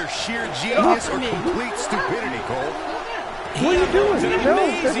 That's either sheer genius or complete stupidity, Cole. What are you doing? An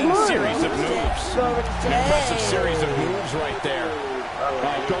amazing series of moves. An impressive series of moves right there.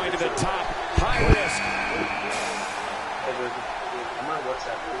 Going to the top, high risk.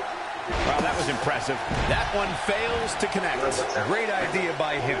 Wow, that was impressive. That one fails to connect. Great idea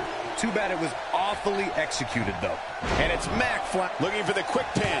by him. Too bad it was awfully executed, though. And it's Mac looking for the quick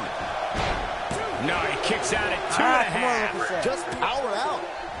pin. No, he kicks out at 2.5. Just power out.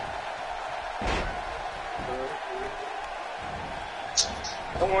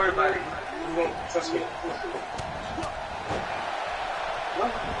 Don't worry about it. You won't trust me.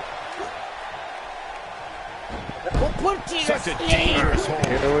 Such a dangerous hold.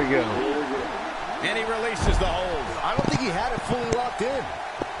 Here we go. And he releases the hold. I don't think he had it fully locked in.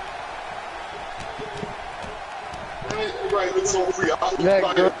 Right, it's so free.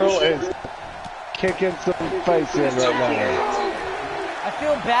 That girl is kicking some face in right now. I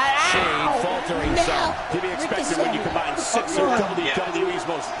feel bad. Shane faltering some. To be expected when you combine 6 of WWE's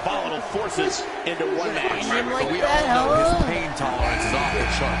most volatile forces into one match. We all know his pain tolerance is off the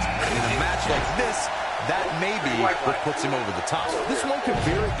charts. In a match like this, that may be what puts him over the top. This one could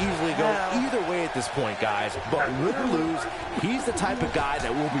very easily go either way at this point, guys. But win or lose, he's the type of guy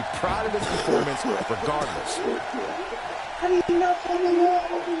that will be proud of his performance regardless.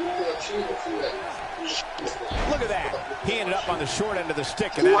 Look at that. He ended up on the short end of the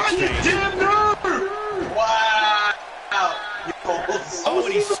stick in that exchange. Wow. Oh,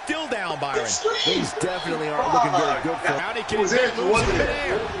 and he's still down, Byron. These definitely aren't looking very good for him. How can he get moves in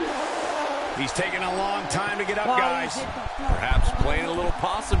midair? He's taking a long time to get up, guys. Perhaps playing a little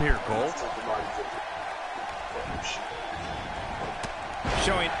possum here, Cole.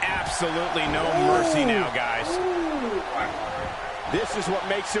 Showing absolutely no mercy now, guys. This is what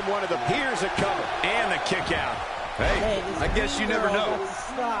makes him one of the... Here's a cover and the kick out. Hey, I guess you never know.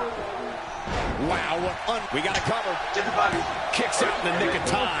 Wow, we got a cover. Kicks out in the nick of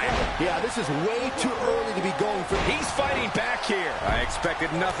time. Yeah, this is way too early to be going for... He's fighting back here. I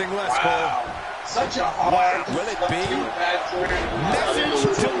expected nothing less, Cole. Such a hard... Will it be?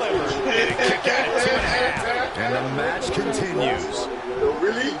 Message delivered. And a kick out at 2.5. And the continues.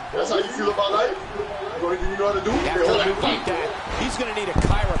 Really? That's how you feel about life? You know how to do it? After a move like that, he's going to need a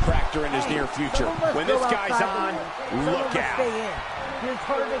chiropractor in his near future. When this guy's on, look out. He's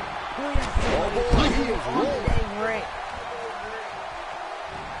perfect. He is rolling.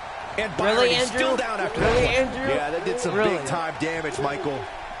 And Byron Really, is Andrew? still down after Really, that one. Andrew? Yeah, that did some Really? big-time damage, Michael.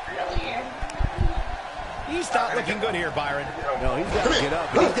 He's not looking good here, Byron. No, he's got to get up.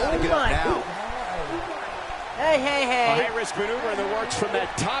 He's got to get up now. Hey, hey, A hey. high-risk maneuver in the works from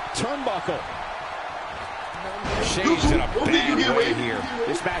that top turnbuckle. Shane's in a bad way here.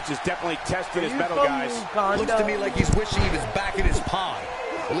 This match has definitely tested his metal, guys. Looks to me like he's wishing he was back in his pond.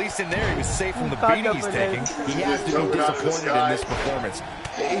 At least in there, he was safe from the beating he's taking. He has to be disappointed in this performance.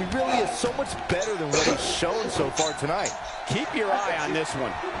 He really is so much better than what he's shown so far tonight. Keep your eye on this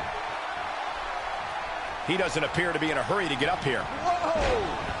one. He doesn't appear to be in a hurry to get up here.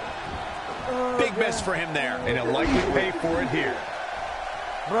 Big miss for him there. And he'll likely pay for it here.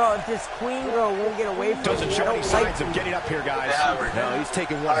 Bro, if this queen girl won't get away from Doesn't me, show I any don't signs like of you. getting up here, guys. No, he's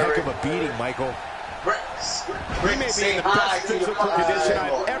taking one heck of a beating, Michael. He may be in the best physical condition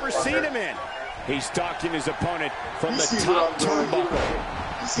I've ever seen him in. He's stalking his opponent from the top turnbuckle.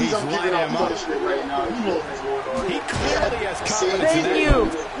 He's lining him up. He clearly has confidence in Thank that. you.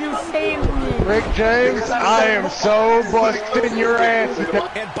 You saved me. Rick James, I am so busting your ass.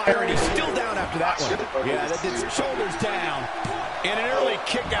 And Byron, he's still down after that one. Yeah, that did some Shoulders down. And an early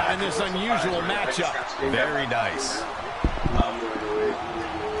kick out in this unusual matchup. Very nice.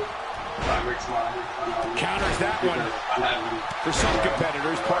 Counters that one. For some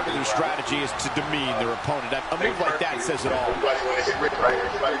competitors, part of their strategy is to demean their opponent. A move like that says it all.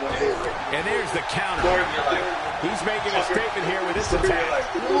 And there's the counter. He's making a statement here with this attack.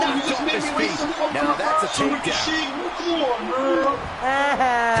 Knocked off his feet. Now that's a takedown.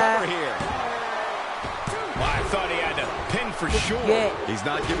 Cover here. Well, I thought he had to pin for sure. He's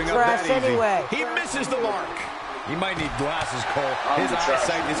not giving up Trash that easy. anyway. He misses the mark. He might need glasses, Cole. His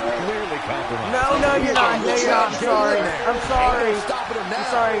eyesight is clearly compromised. No, no, you're not. No, you're not. I'm sorry. I'm sorry. I'm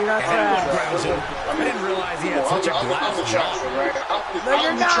sorry. You're not Anyone trash. grounds him. I didn't realize he had such a glass jaw. No,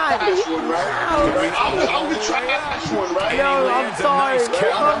 you're not. I'm the trash one, right? No, I'm sorry.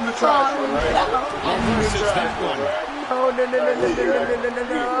 I'm the trash one, right? Misses that one. No, no, no, no, no, no, no, no,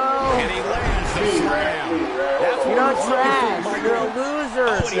 no. And he lands the slam. That's You're not trash. You're a loser.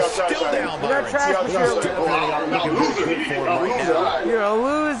 Oh, and he's still down, You're not Byron. trash, but you're a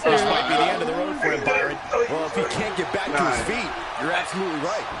loser. This might be the end of the road for him, Byron. Well, if he can't get back to his feet, you're absolutely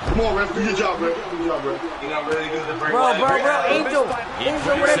right. Come on, ref. Do your job, ref. Do your job, ref. You're not really good to bring Bro, Angel,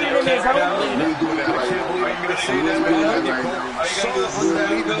 whatever your name is, help me. You're doing that right now. I'm going to say that, but I love you, Cole.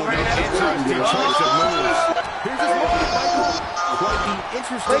 Interesting choice of moves. Here's his moment, Michael. Quite the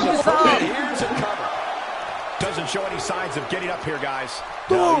interesting approach. Here's a cover. Doesn't show any signs of getting up here, guys.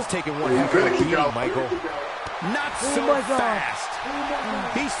 No, he's taking one heck of a beating, Michael. Not so my God. fast.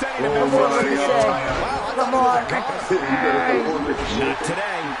 He's setting him Come up for on, a Ricochet. Come on. Not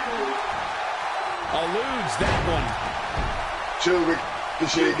today. Eludes that one. Chill, Rick.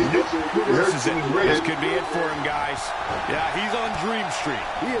 This is it. This could be it for him, guys. Yeah, he's on Dream Street.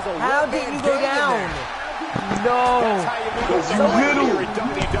 He is a How did you go down? No. That's how you move someone here in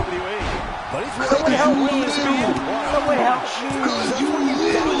WWE. But he's Someone help me. Someone help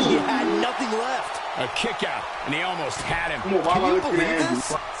me. He had nothing left. A kick out, and he almost had him. Can you believe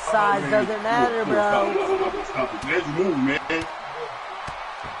this? Size doesn't matter, bro. Let's move, man.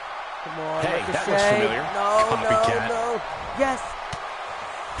 Come on, Hey, that Ricochet. looks familiar. No, Copycat. no. Yes.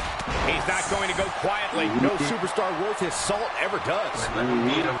 He's not going to go quietly. No superstar worth his salt ever does.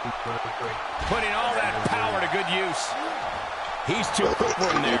 Putting all that power to good use. He's too quick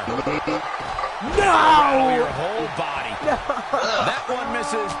for him there. No! Your whole body. That one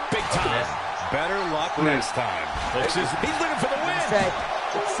misses big time. Better luck next time. He's looking for the win.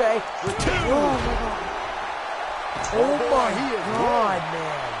 Say. Oh my God. Oh my God,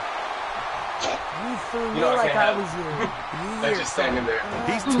 man. You threw me like I was That's just standing there.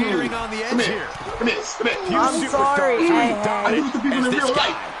 He's teetering on the edge here. Come here. Few I'm sorry. superstars Hey, are I do dominant the people as in this real guy.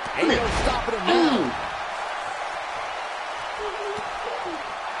 life. Ain't no stopping him now.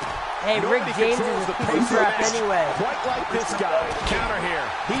 Hey, Rick Nobody James controls is the a piece pace of of crap this anyway. Quite like this guy. Counter here.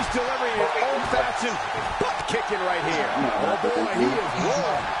 He's delivering an old-fashioned butt kicking right here. Oh, boy, he is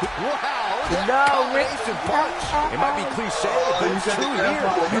rolling. Wow. No, Rick. Combination punch. It might be cliche, but it's true here.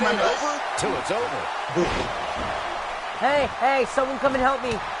 It ain't over till it's over. Hey, someone come and help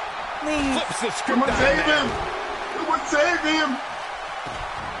me. Please. Flips the script Come on, on save that. him. Come on, save him.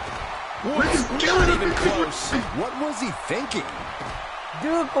 Rick is Not killing him. even close. What was he thinking?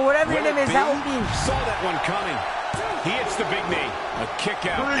 Duke, or whatever your Will name it is, be? help me. Saw that one coming. He hits the big knee. A kick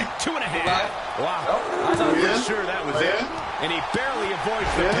out. 2.5. Wow. I thought for sure that was it. And he barely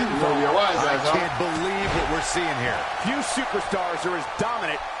avoids the pinfall. I can't believe what we're seeing here. Few superstars are as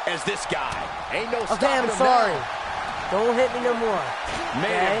dominant as this guy. Ain't no stopping Okay, I'm him sorry. now. Don't hit me no more.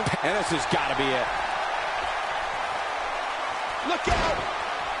 Man, Okay? and this has got to be it. Look out!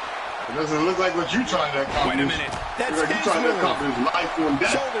 It doesn't look like what you're trying to accomplish. Wait a minute. That's like his you're trying move. to accomplish life or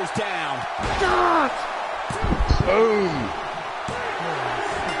death. Shoulders down. Boom.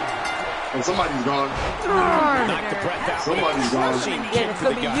 And somebody's gone. Knock the breath out. Somebody's gone. Yeah, it's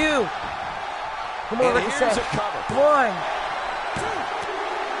going to be you. Come on, And Ricochet. here's a cover. Come on.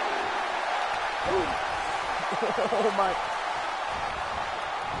 Oh, my.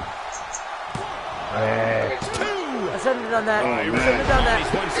 I shouldn't have done that. I shouldn't have done that.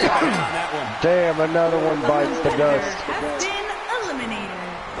 He's one step ahead on that one. Damn, another one bites the dust. Has been eliminated.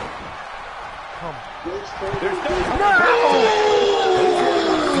 There's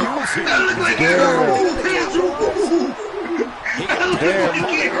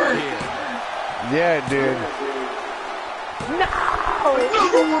Yeah, it did.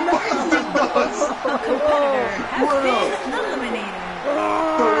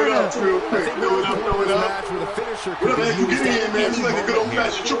 Throw it up real quick. Throw it up, throw it up. What up, Andrew? Get in, man. It's like a good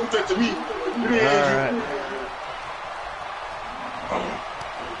old-fashioned triple threat to me. Get in, Andrew.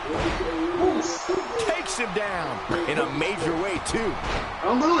 Takes him down in a major way, too.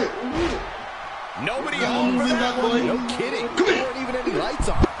 I'll do it. Nobody home for that one. No kidding. There weren't even any lights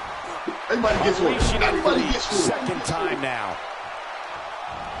on. Everybody gets one. Unleashing it for Everybody the gets one. second time now.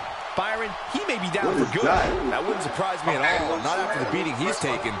 Byron, he may be down for good. That wouldn't surprise me at all. Not after the beating he's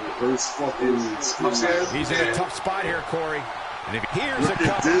taken. He's in a tough spot here, Corey. And if here's a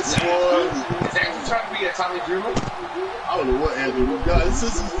couple. This one. Is Andrew trying to be a Tommy Dreamer? I don't know what Andrew guys.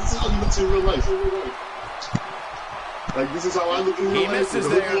 This is how he looks in real life. Like, this is how I look in real life. He misses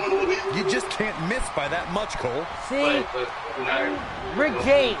there. You just can't miss by that much, Cole. See? Rick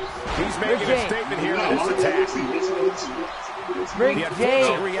James. He's making a statement here in this attack. Rick The unfortunate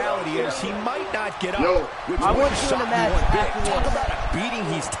James. reality is he might not get up. Yo, Which I want wouldn't you in the shock me match one bit. after Talk this. about a beating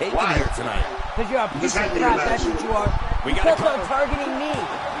he's taken here tonight. Because you're a piece of happened crap. in the That's match. what you are. We You got a kept on cover. targeting me.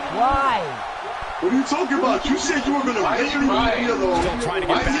 Why? what are you talking about? You said you were going to leave me alone. Still trying to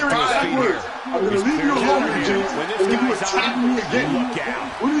get I back hear to his exact feet words. here. I'm going to leave you alone, Rick James. When this And then you guy's attack on, me again. look out.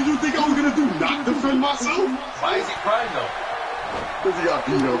 What did you think I was going to do? Not defend myself? Why is he crying though? Because he got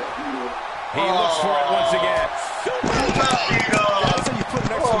beat up. He looks for it once again. He got beat up. That's how you put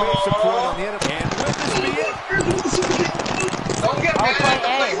an exclamation point on the end of it. And will this be it? Don't get I'll mad fight, at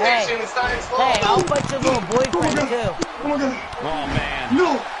the hey, PlayStation. hey. It's not exploding. Hey, I'll fight your little boyfriend too. Oh my God. Oh, man. No.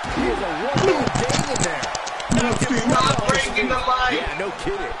 He is a one-man gang in there. Stop breaking the mic. Yeah, no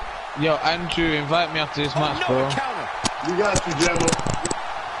kidding. Yo, Andrew, invite me after this match, No bro. counter. You got you, Gemma.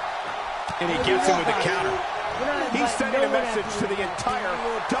 And he gets him with the counter. We're not He's inviting sending no a one message after to the this. entire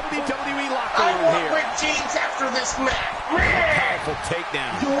WWE locker I room want here. Rick James after this match. Powerful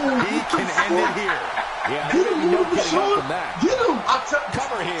takedown. He can end it here. Yeah, Get there may him, be no Lord, getting up son. from that. Get him.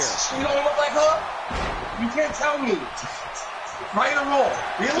 Cover here. You don't look like her? You can't tell me. Right or wrong?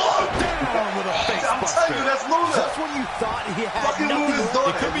 You look. Down with a face I'm buster. telling you, that's Luna. Just when you thought he had Fucking nothing, Luna's it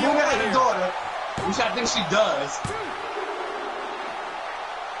daughter. could be Luna over had a here. daughter, which I think she does.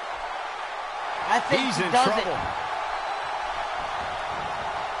 I think He's he in does trouble. it.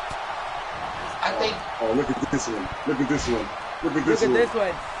 I think. Oh, look at this one. Look at this one. Look at Look this at one. this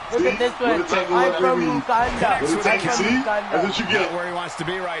one. Look at this What one. a type of I'm one from we- Uganda. What a I'm type of- from see? Uganda. That's what you Not get. where he wants to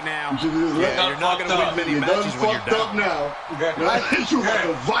be right now. You should just Yeah, let you're not going to win many You're matches done when you're fucked up down. now. Okay. You got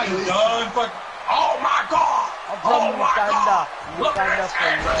the violence. Done fuck. Oh my God. I'm from Oh my Uganda. God. Look at Uganda this. from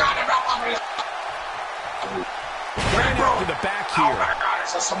I forgot about me. Ran out to the back Oh here. my God,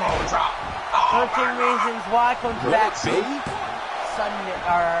 it's a Samoa drop. Oh 13 my God. Reasons Why comes back Baby. Sunday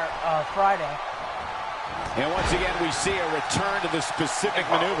or Friday. And once again, we see a return to the specific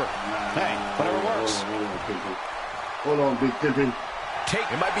maneuver. Hey, whatever works. Hold on, Big Pimpin.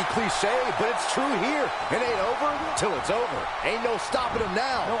 It might be cliche, but it's true here. It ain't over till it's over. Ain't no stopping him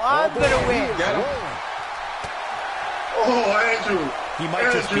now. No, I'm gonna boy, win. he is Get him. rolling. Oh, Andrew. He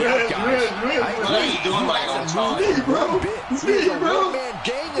might just be out, guys. What are you doing like on top? Knee, bro. He's Knee, a bro. one-man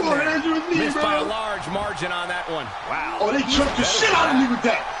gang in Come on, there. Andrew, knee, Missed by a bro. large margin on that one. Wow. Oh, they choked the shit out of me with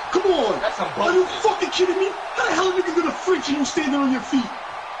that. Come on. That's some Are you bullshit. fucking kidding me? How the hell are niggas gonna flinch and you standing on your feet?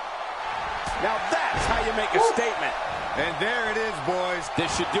 Now that's how you make a statement. And there it is, boys.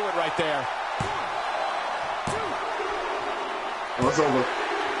 This should do it right there. Oh, it's over.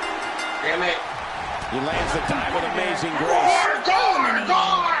 Damn it. He lands the dive with amazing grace.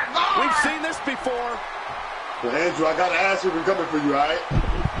 We've seen this before. Well, Andrew, I gotta ask if we're coming for you, all right?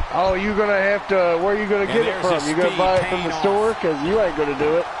 Oh, you gonna have to. Where you gonna get it from? You gonna buy it from the store? Cause you ain't gonna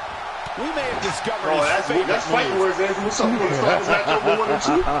do it. We may have discovered that's fighting words, Andrew. What's up? You want to start this match over 1 and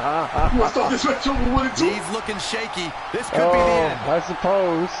 2? You want to start this match over 1 and 2? He's looking shaky. This could be the end. I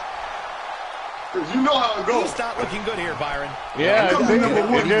suppose. You know how it goes. He's not looking good here, Byron. Yeah, I think neither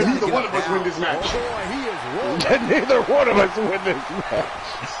one of us win this match. Oh boy, he is rolling. Neither one of us win this match.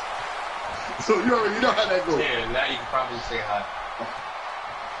 So you already know how that goes. Yeah, now you can probably say hi.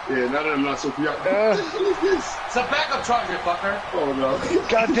 Yeah, now that I'm not so preoccupied. What is this? It's a backup charger, fucker. Oh no.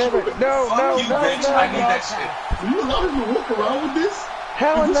 God damn it. No, no, you, no, bitch. no. I need that shit. You allow him to walk around with this?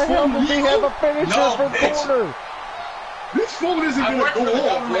 How in the hell does he have a finisher for bitch. corner? This phone isn't I gonna work go for the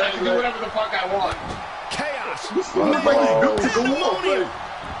off, government. I can do whatever the fuck I want. Chaos. This phone is built to go off, right?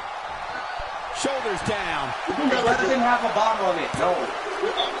 Shoulders down. That doesn't have a bottom on it. No.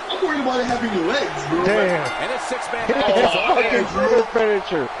 I'm worried about it having legs, bro. Damn. And a 6-man. He has a fucking corner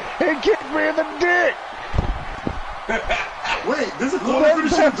finisher. He kicked me in the dick. Wait, does a corner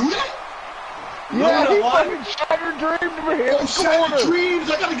finisher do that? Yeah, he fucking shattered dream to me in the Shattered corner. dreams.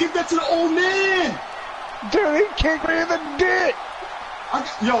 I gotta give that to the old man. Dude, he kicked me in the dick.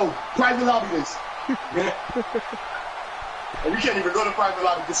 Yo, private lobby this. And we can't even go to private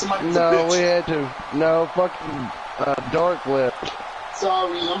lobby because somebody was a bitch. No, we had to. No, fucking dark left.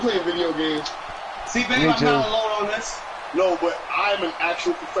 Sorry, I'm playing video games. See, babe, Me I'm too. not alone on this. No, but I'm an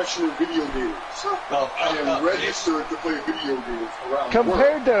actual professional video gamer. I am registered to play video games around the world.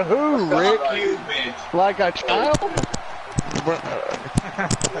 Compared to who, Rick? You, bitch. Like a child?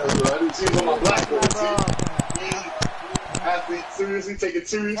 I didn't see it on my blackboard. Athlete, seriously, take it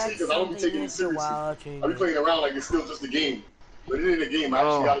seriously, because I don't be taking it seriously. I be playing around like it's still just a game. But it ain't a game. I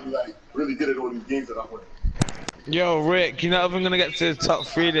actually gotta be like really good at all these games that I play. Yo, Rick, you're not even gonna get to the top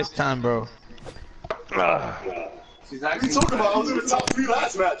 3 this time, bro. What are you talking about? I was in the top 3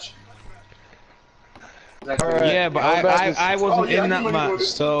 last match. Right. Yeah, but I wasn't in that I match,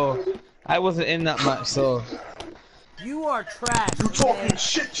 so I wasn't in that match, so. You are trash. You talking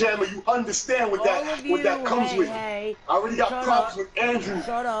shit, Jammer. You understand what that comes with. Hey, I already got shut problems up. with Andrew.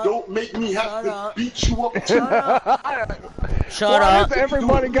 Shut up. Don't make me have Shut to up. beat you up. Shut up. Shut Why up. does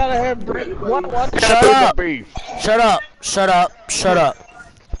everybody gotta have what Shut up. beef? Shut up. Shut up. Shut up.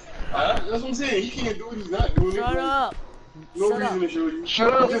 That's what I'm saying. He can't do it. He's not doing it. Shut up. No Shut reason up. to show you.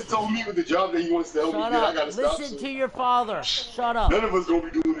 Shut up. He just told me with the job that he wants to help me Shut get. I up. gotta stop. Listen So. to your father. Shut up. None of us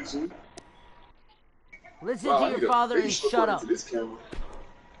gonna be doing this soon. Listen Wow, I to need your a father and face shut recording up. to this camera.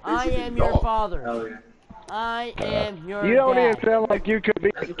 I Face am is your dog. father. Hell yeah. I am your You don't dad. even sound like you could be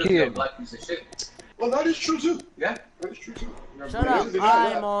a kid. Black piece of shit. Well, that is true too. Yeah. That is true too. Shut up.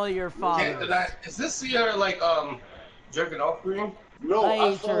 I'm all your father. Is this your jerking off cream? No, I I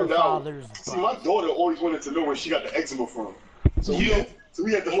ain't your found out. father's See, my daughter always wanted to know where she got the eczema from. So we had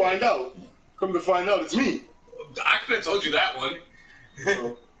to find out. Come to find out, it's me. I could have told you that one.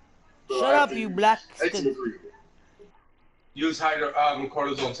 So Shut up, you eczema Blackston. cream. Use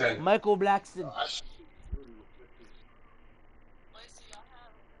cortisone 10. Michael Blackston.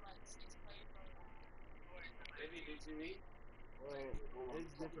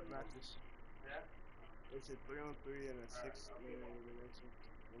 It's different matches. Yeah? It's a 3-on-3 and a 6-man elimination.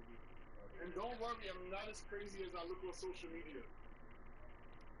 And don't worry, I'm not as crazy as I look on social media.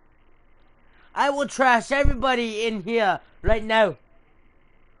 I will trash everybody in here right now.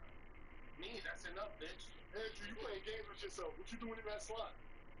 Me, that's enough, bitch. Andrew, you playing games with yourself. What you doing in that slot?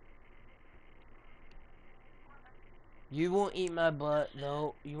 You won't eat my butt.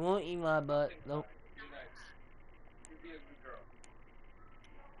 No, you won't eat my butt. Nope. Be nice. You be a good girl.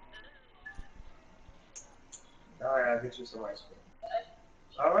 Alright, I'll get you some ice cream.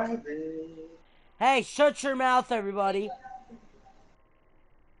 Alright, babe. Hey, shut your mouth, everybody.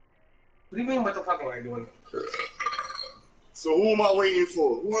 What do you mean, what the fuck am I doing? So who am I waiting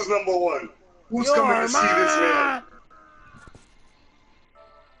for? Who's number one? Who's coming to see this man?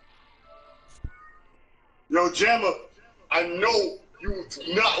 Yo, Jammer, I know you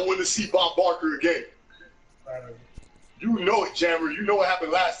do not want to see Bob Barker again. You know it, Jammer. You know what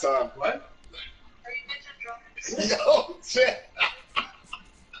happened last time. What? Yo, Jam.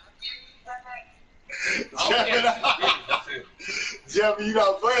 Jammer, you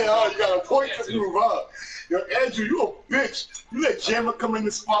got to play, huh? You got a point to prove, huh? Yo, Andrew, you a bitch. You let Jammer come in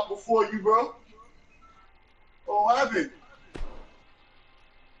the spot before you, bro. Oh, what happened?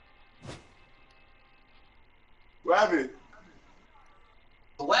 What happened?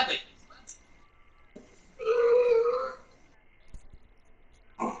 What happened?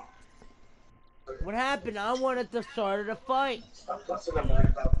 What happened? I wanted to start a fight. Stop fussing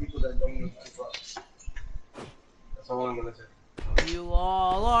about people that don't need to fuck. all I'm gonna say. You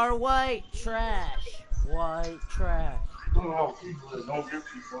all are white trash. White trash. Don't get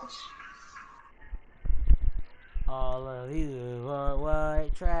people. All of you are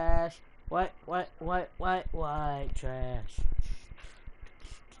white trash. White trash.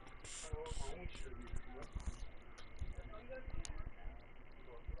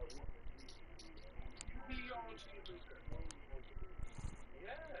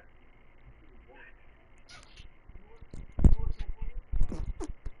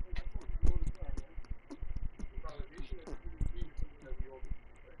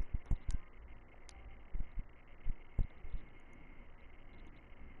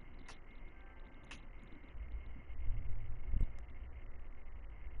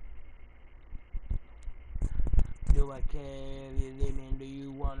 Do I care if you live in? Do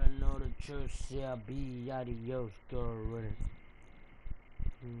you wanna know the truth? Yeah, be adios, go run it.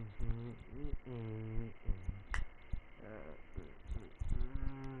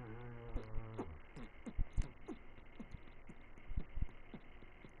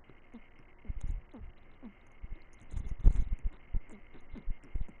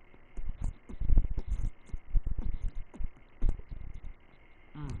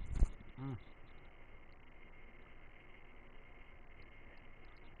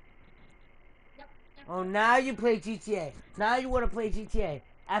 Oh, now you play GTA. Now you want to play GTA.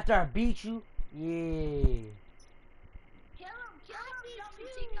 After I beat you? Yeah.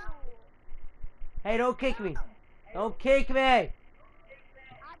 Hey, don't kick me. Don't kick me. I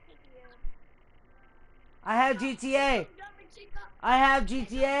have GTA. I have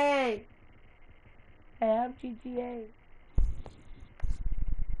GTA. I have GTA.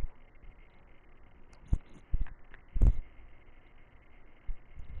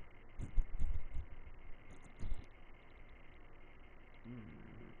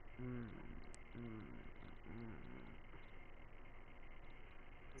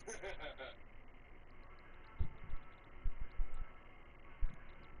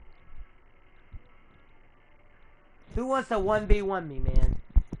 Who wants to 1v1 me, man?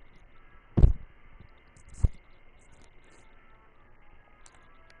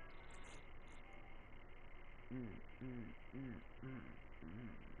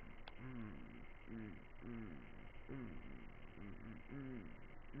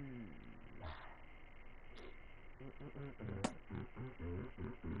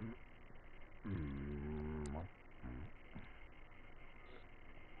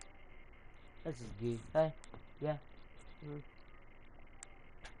 This is good. Hey, yeah.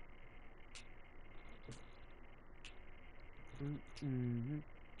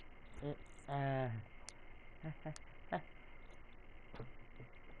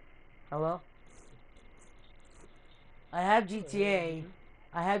 Hello? I have GTA.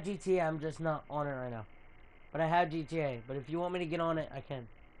 I have GTA, I'm just not on it right now. But I have GTA. But if you want me to get on it, I can.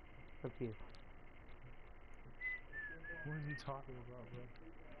 It's up to you. What are you talking about, bro?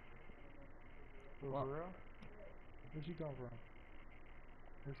 For real? Where'd you come from?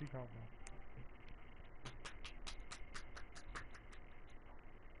 Where'd you come from?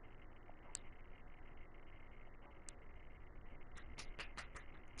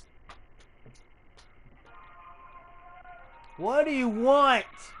 What do you want?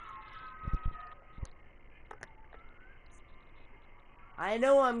 I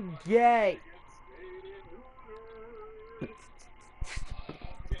know I'm gay.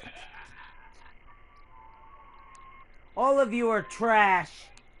 All of you are trash.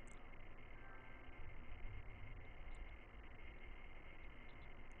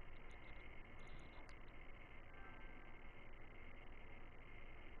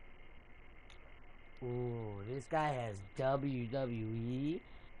 Ooh, this guy has WWE.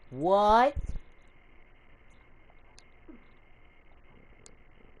 What?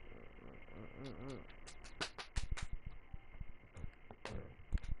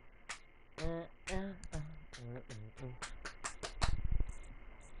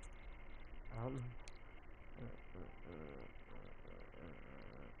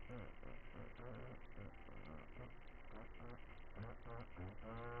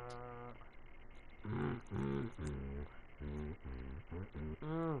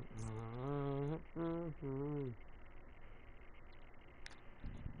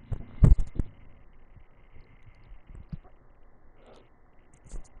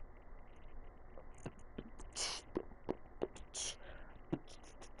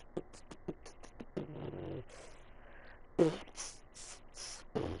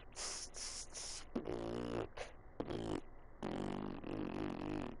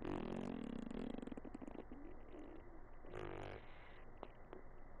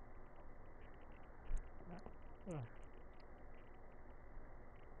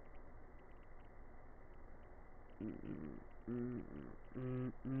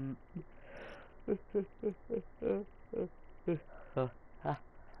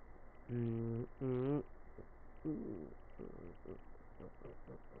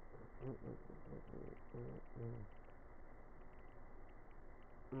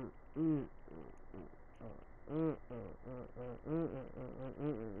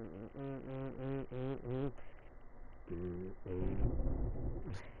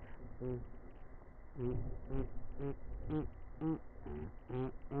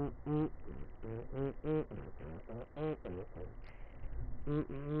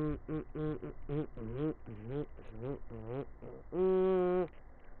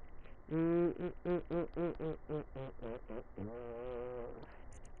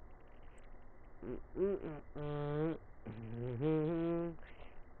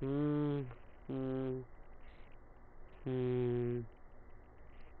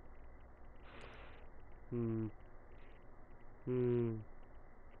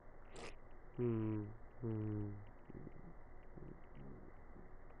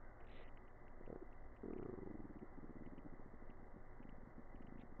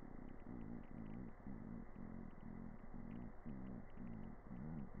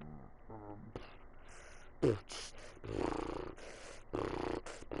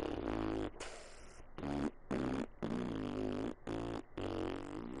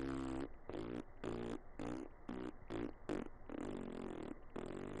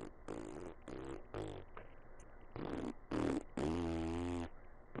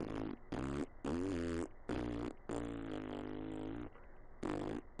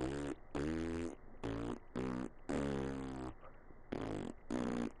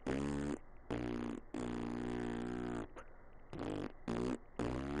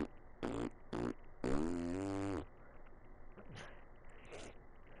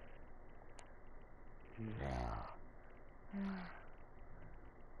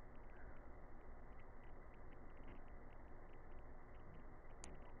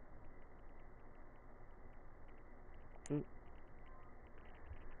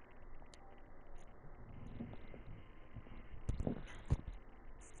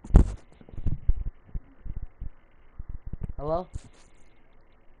 Hello?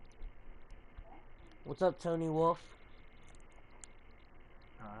 What's up, Tony Wolf?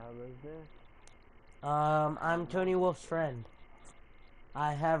 Who's this? I'm Tony Wolf's friend.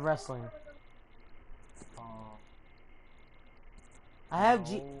 I have wrestling. I have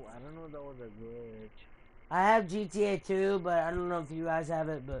I don't know if that was a glitch. I have GTA 2, but I don't know if you guys have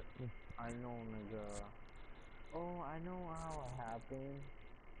it, but... I know, nigga. Oh, I know how it happened.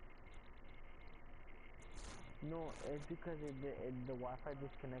 No, it's because the Wi-Fi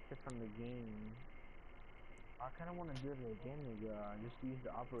disconnected from the game. I kind of want to do it again, nigga. Just use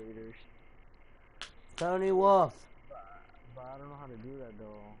the operators. Tony Wolf. But I don't know how to do that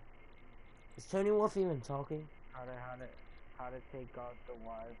though. Is Tony Wolf even talking? How to take out the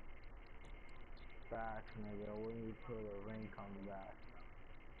Wi-Fi back, nigga, when you put a rank on the back.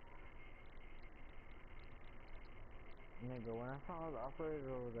 Nigga, when I saw the operator, I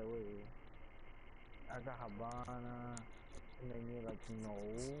was like, wait, I got Habana, and then you're like, no.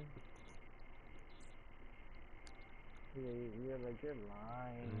 You're like, you're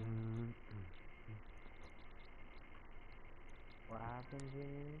lying. What happened,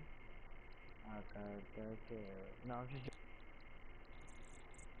 Jimmy? Okay, that's it. No, I'm just...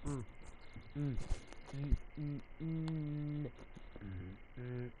 Bro,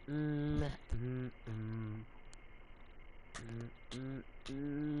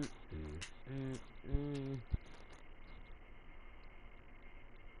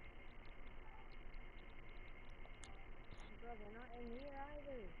 they're not in here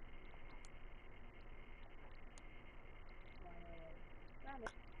either.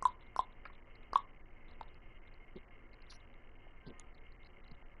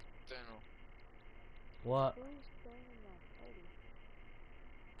 Daniel. What? Who's going on party?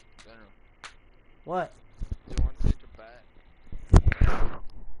 Daniel. What? Do you want to take a bet?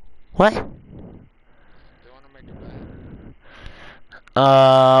 What? Do you want to make a bet?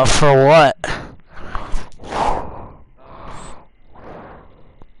 For what? I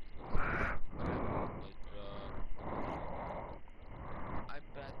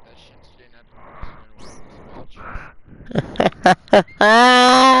bet that Shinsuke Nakamura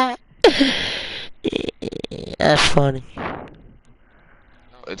That's funny.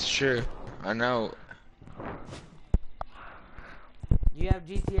 It's true. I know. You have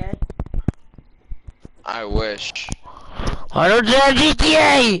GTA? I wish. I don't have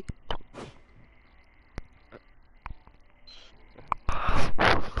GTA!